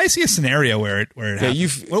survival, but I see a scenario where it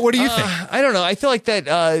happens. What do you think? I don't know. I feel like that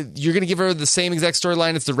you're going to give her the same exact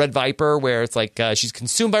storyline as the Red Viper, where it's like she's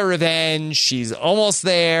consumed by revenge, she's almost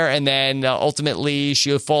there, and then ultimately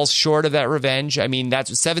she falls short of that revenge. I mean,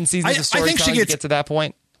 that's 7 seasons of storytelling to get to that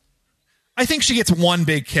point. I think she gets one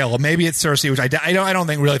big kill. Maybe it's Cersei, which I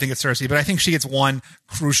don't really think it's Cersei, but I think she gets one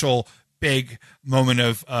crucial big moment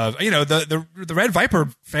of the Red Viper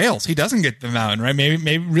fails. He doesn't get the mountain, right?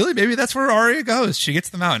 Maybe that's where Arya goes. She gets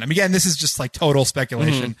the mountain. I mean, again, this is just like total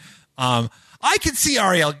speculation. I could see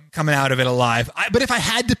Arya coming out of it alive. But if I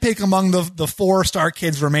had to pick among the 4 Stark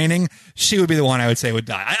kids remaining, she would be the one I would say would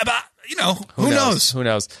die. Who knows? Who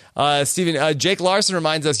knows? Stephen, Jake Larson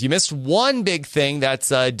reminds us you missed one big thing.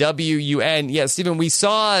 That's WUN. Yeah, Stephen, we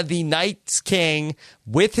saw the Night King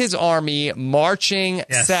with his army marching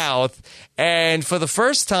south. And for the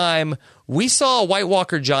first time, we saw White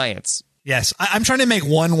Walker giants. Yes. I'm trying to make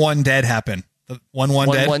 1-1 dead happen. The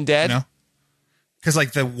 1-1 dead. 1-1 dead? You know? Because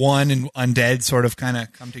like the 1 and undead sort of kind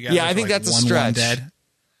of come together. Yeah, I think that's a stretch. Dead.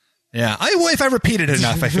 Yeah, if I repeat it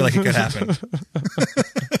enough, I feel like it could happen.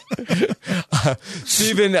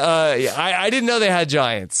 Stephen, I didn't know they had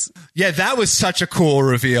giants. Yeah, that was such a cool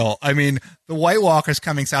reveal. I mean, the White Walkers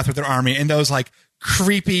coming south with their army and those like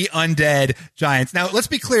creepy undead giants. Now, let's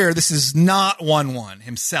be clear, this is not 1-1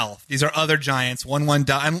 himself. These are other giants. 1-1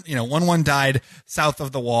 died, 1-1 died south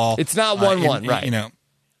of the wall. It's not 1-1, right?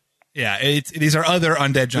 Yeah, these are other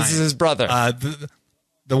undead giants. This is his brother.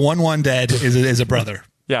 The 1-1 dead is a brother.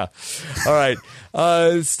 Yeah. All right.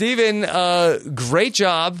 Stephen, great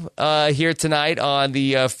job here tonight on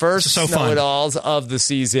the first Know-It-Alls of the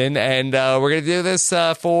season. And we're going to do this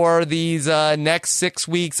for these next 6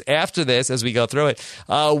 weeks after this as we go through it.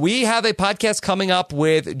 We have a podcast coming up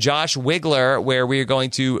with Josh Wigler where we are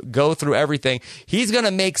going to go through everything. He's going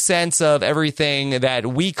to make sense of everything that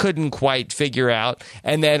we couldn't quite figure out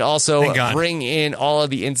and then also bring in all of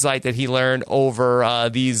the insight that he learned over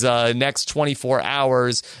these next 24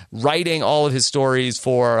 hours writing all of his stories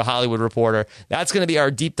for Hollywood Reporter. That's going to be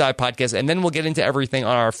our deep dive podcast, and then we'll get into everything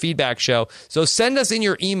on our feedback show. So send us in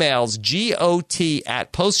your emails,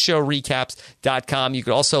 got@postshowrecaps.com. You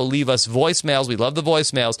could also leave us voicemails. We love the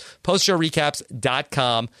voicemails.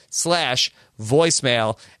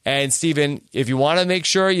 postshowrecaps.com/voicemail. And Stephen, if you want to make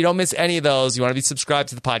sure you don't miss any of those, you want to be subscribed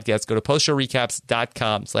to the podcast, go to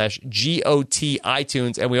postshowrecaps.com/GOT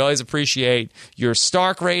iTunes. And we always appreciate your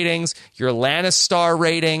Stark ratings, your Lannister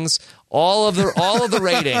ratings, all of the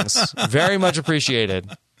ratings. Very much appreciated.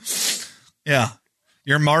 Yeah.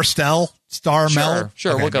 Your Marstel Star Mel?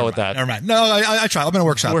 Sure, okay, we'll go with that. Never mind. No, I try. I'm going to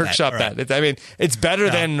workshop that. Right. I mean, it's better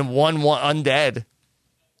than 1-1 undead.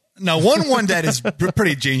 No, 1-1 dead is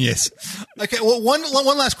pretty genius. Okay, well,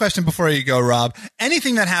 one last question before you go, Rob.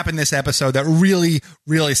 Anything that happened this episode that really,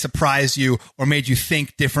 really surprised you or made you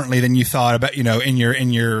think differently than you thought about, in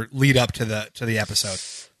your lead up to the episode?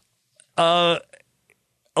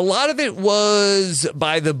 A lot of it was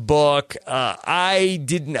by the book. I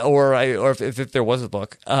didn't, or if there was a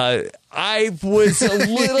book, I was a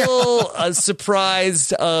little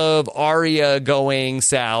surprised of Arya going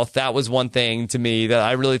south. That was one thing to me that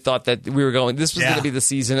I really thought that we were going. This was going to be the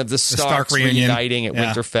season of the Starks reuniting at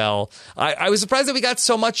Winterfell. I was surprised that we got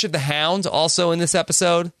so much of the Hound also in this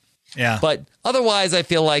episode. Yeah. But otherwise, I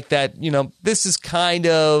feel like that, this is kind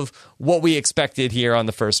of what we expected here on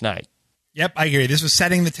the first night. Yep, I agree. This was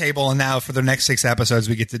setting the table, and now for the next 6 episodes,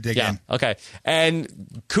 we get to dig in. Okay.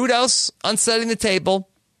 And kudos on setting the table.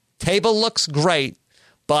 Table looks great,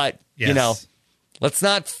 but, let's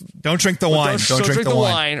not... Don't drink the wine. Don't drink the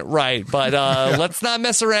wine. Right, but let's not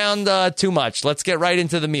mess around too much. Let's get right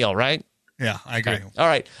into the meal, right? Yeah, I agree. Okay. All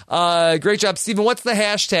right. Great job, Stephen. What's the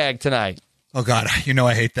hashtag tonight? Oh, God, I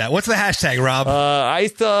hate that. What's the hashtag, Rob?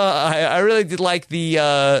 I really did like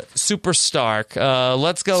the Super Stark.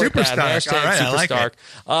 Let's go with that. Hashtag all right, Super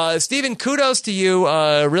Stark. Stephen, kudos to you.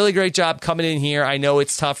 Really great job coming in here. I know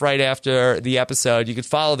it's tough right after the episode. You can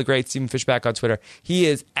follow the great Stephen Fishbach on Twitter. He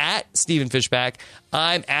is at Stephen Fishbach.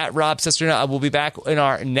 I'm at Rob Cesternino. I will be back in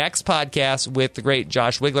our next podcast with the great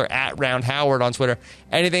Josh Wigler at Round Howard on Twitter.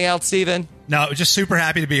 Anything else, Stephen? No, just super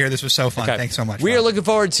happy to be here. This was so fun. Okay. Thanks so much. We are looking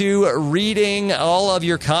forward to reading all of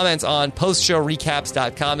your comments on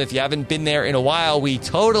postshowrecaps.com. If you haven't been there in a while, we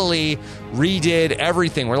totally redid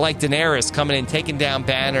everything. We're like Daenerys coming in, taking down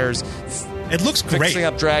banners. It looks great. Fixing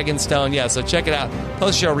up Dragonstone. Yeah, so check it out.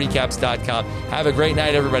 postshowrecaps.com. Have a great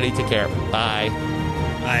night, everybody. Take care. Bye.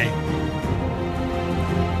 Bye.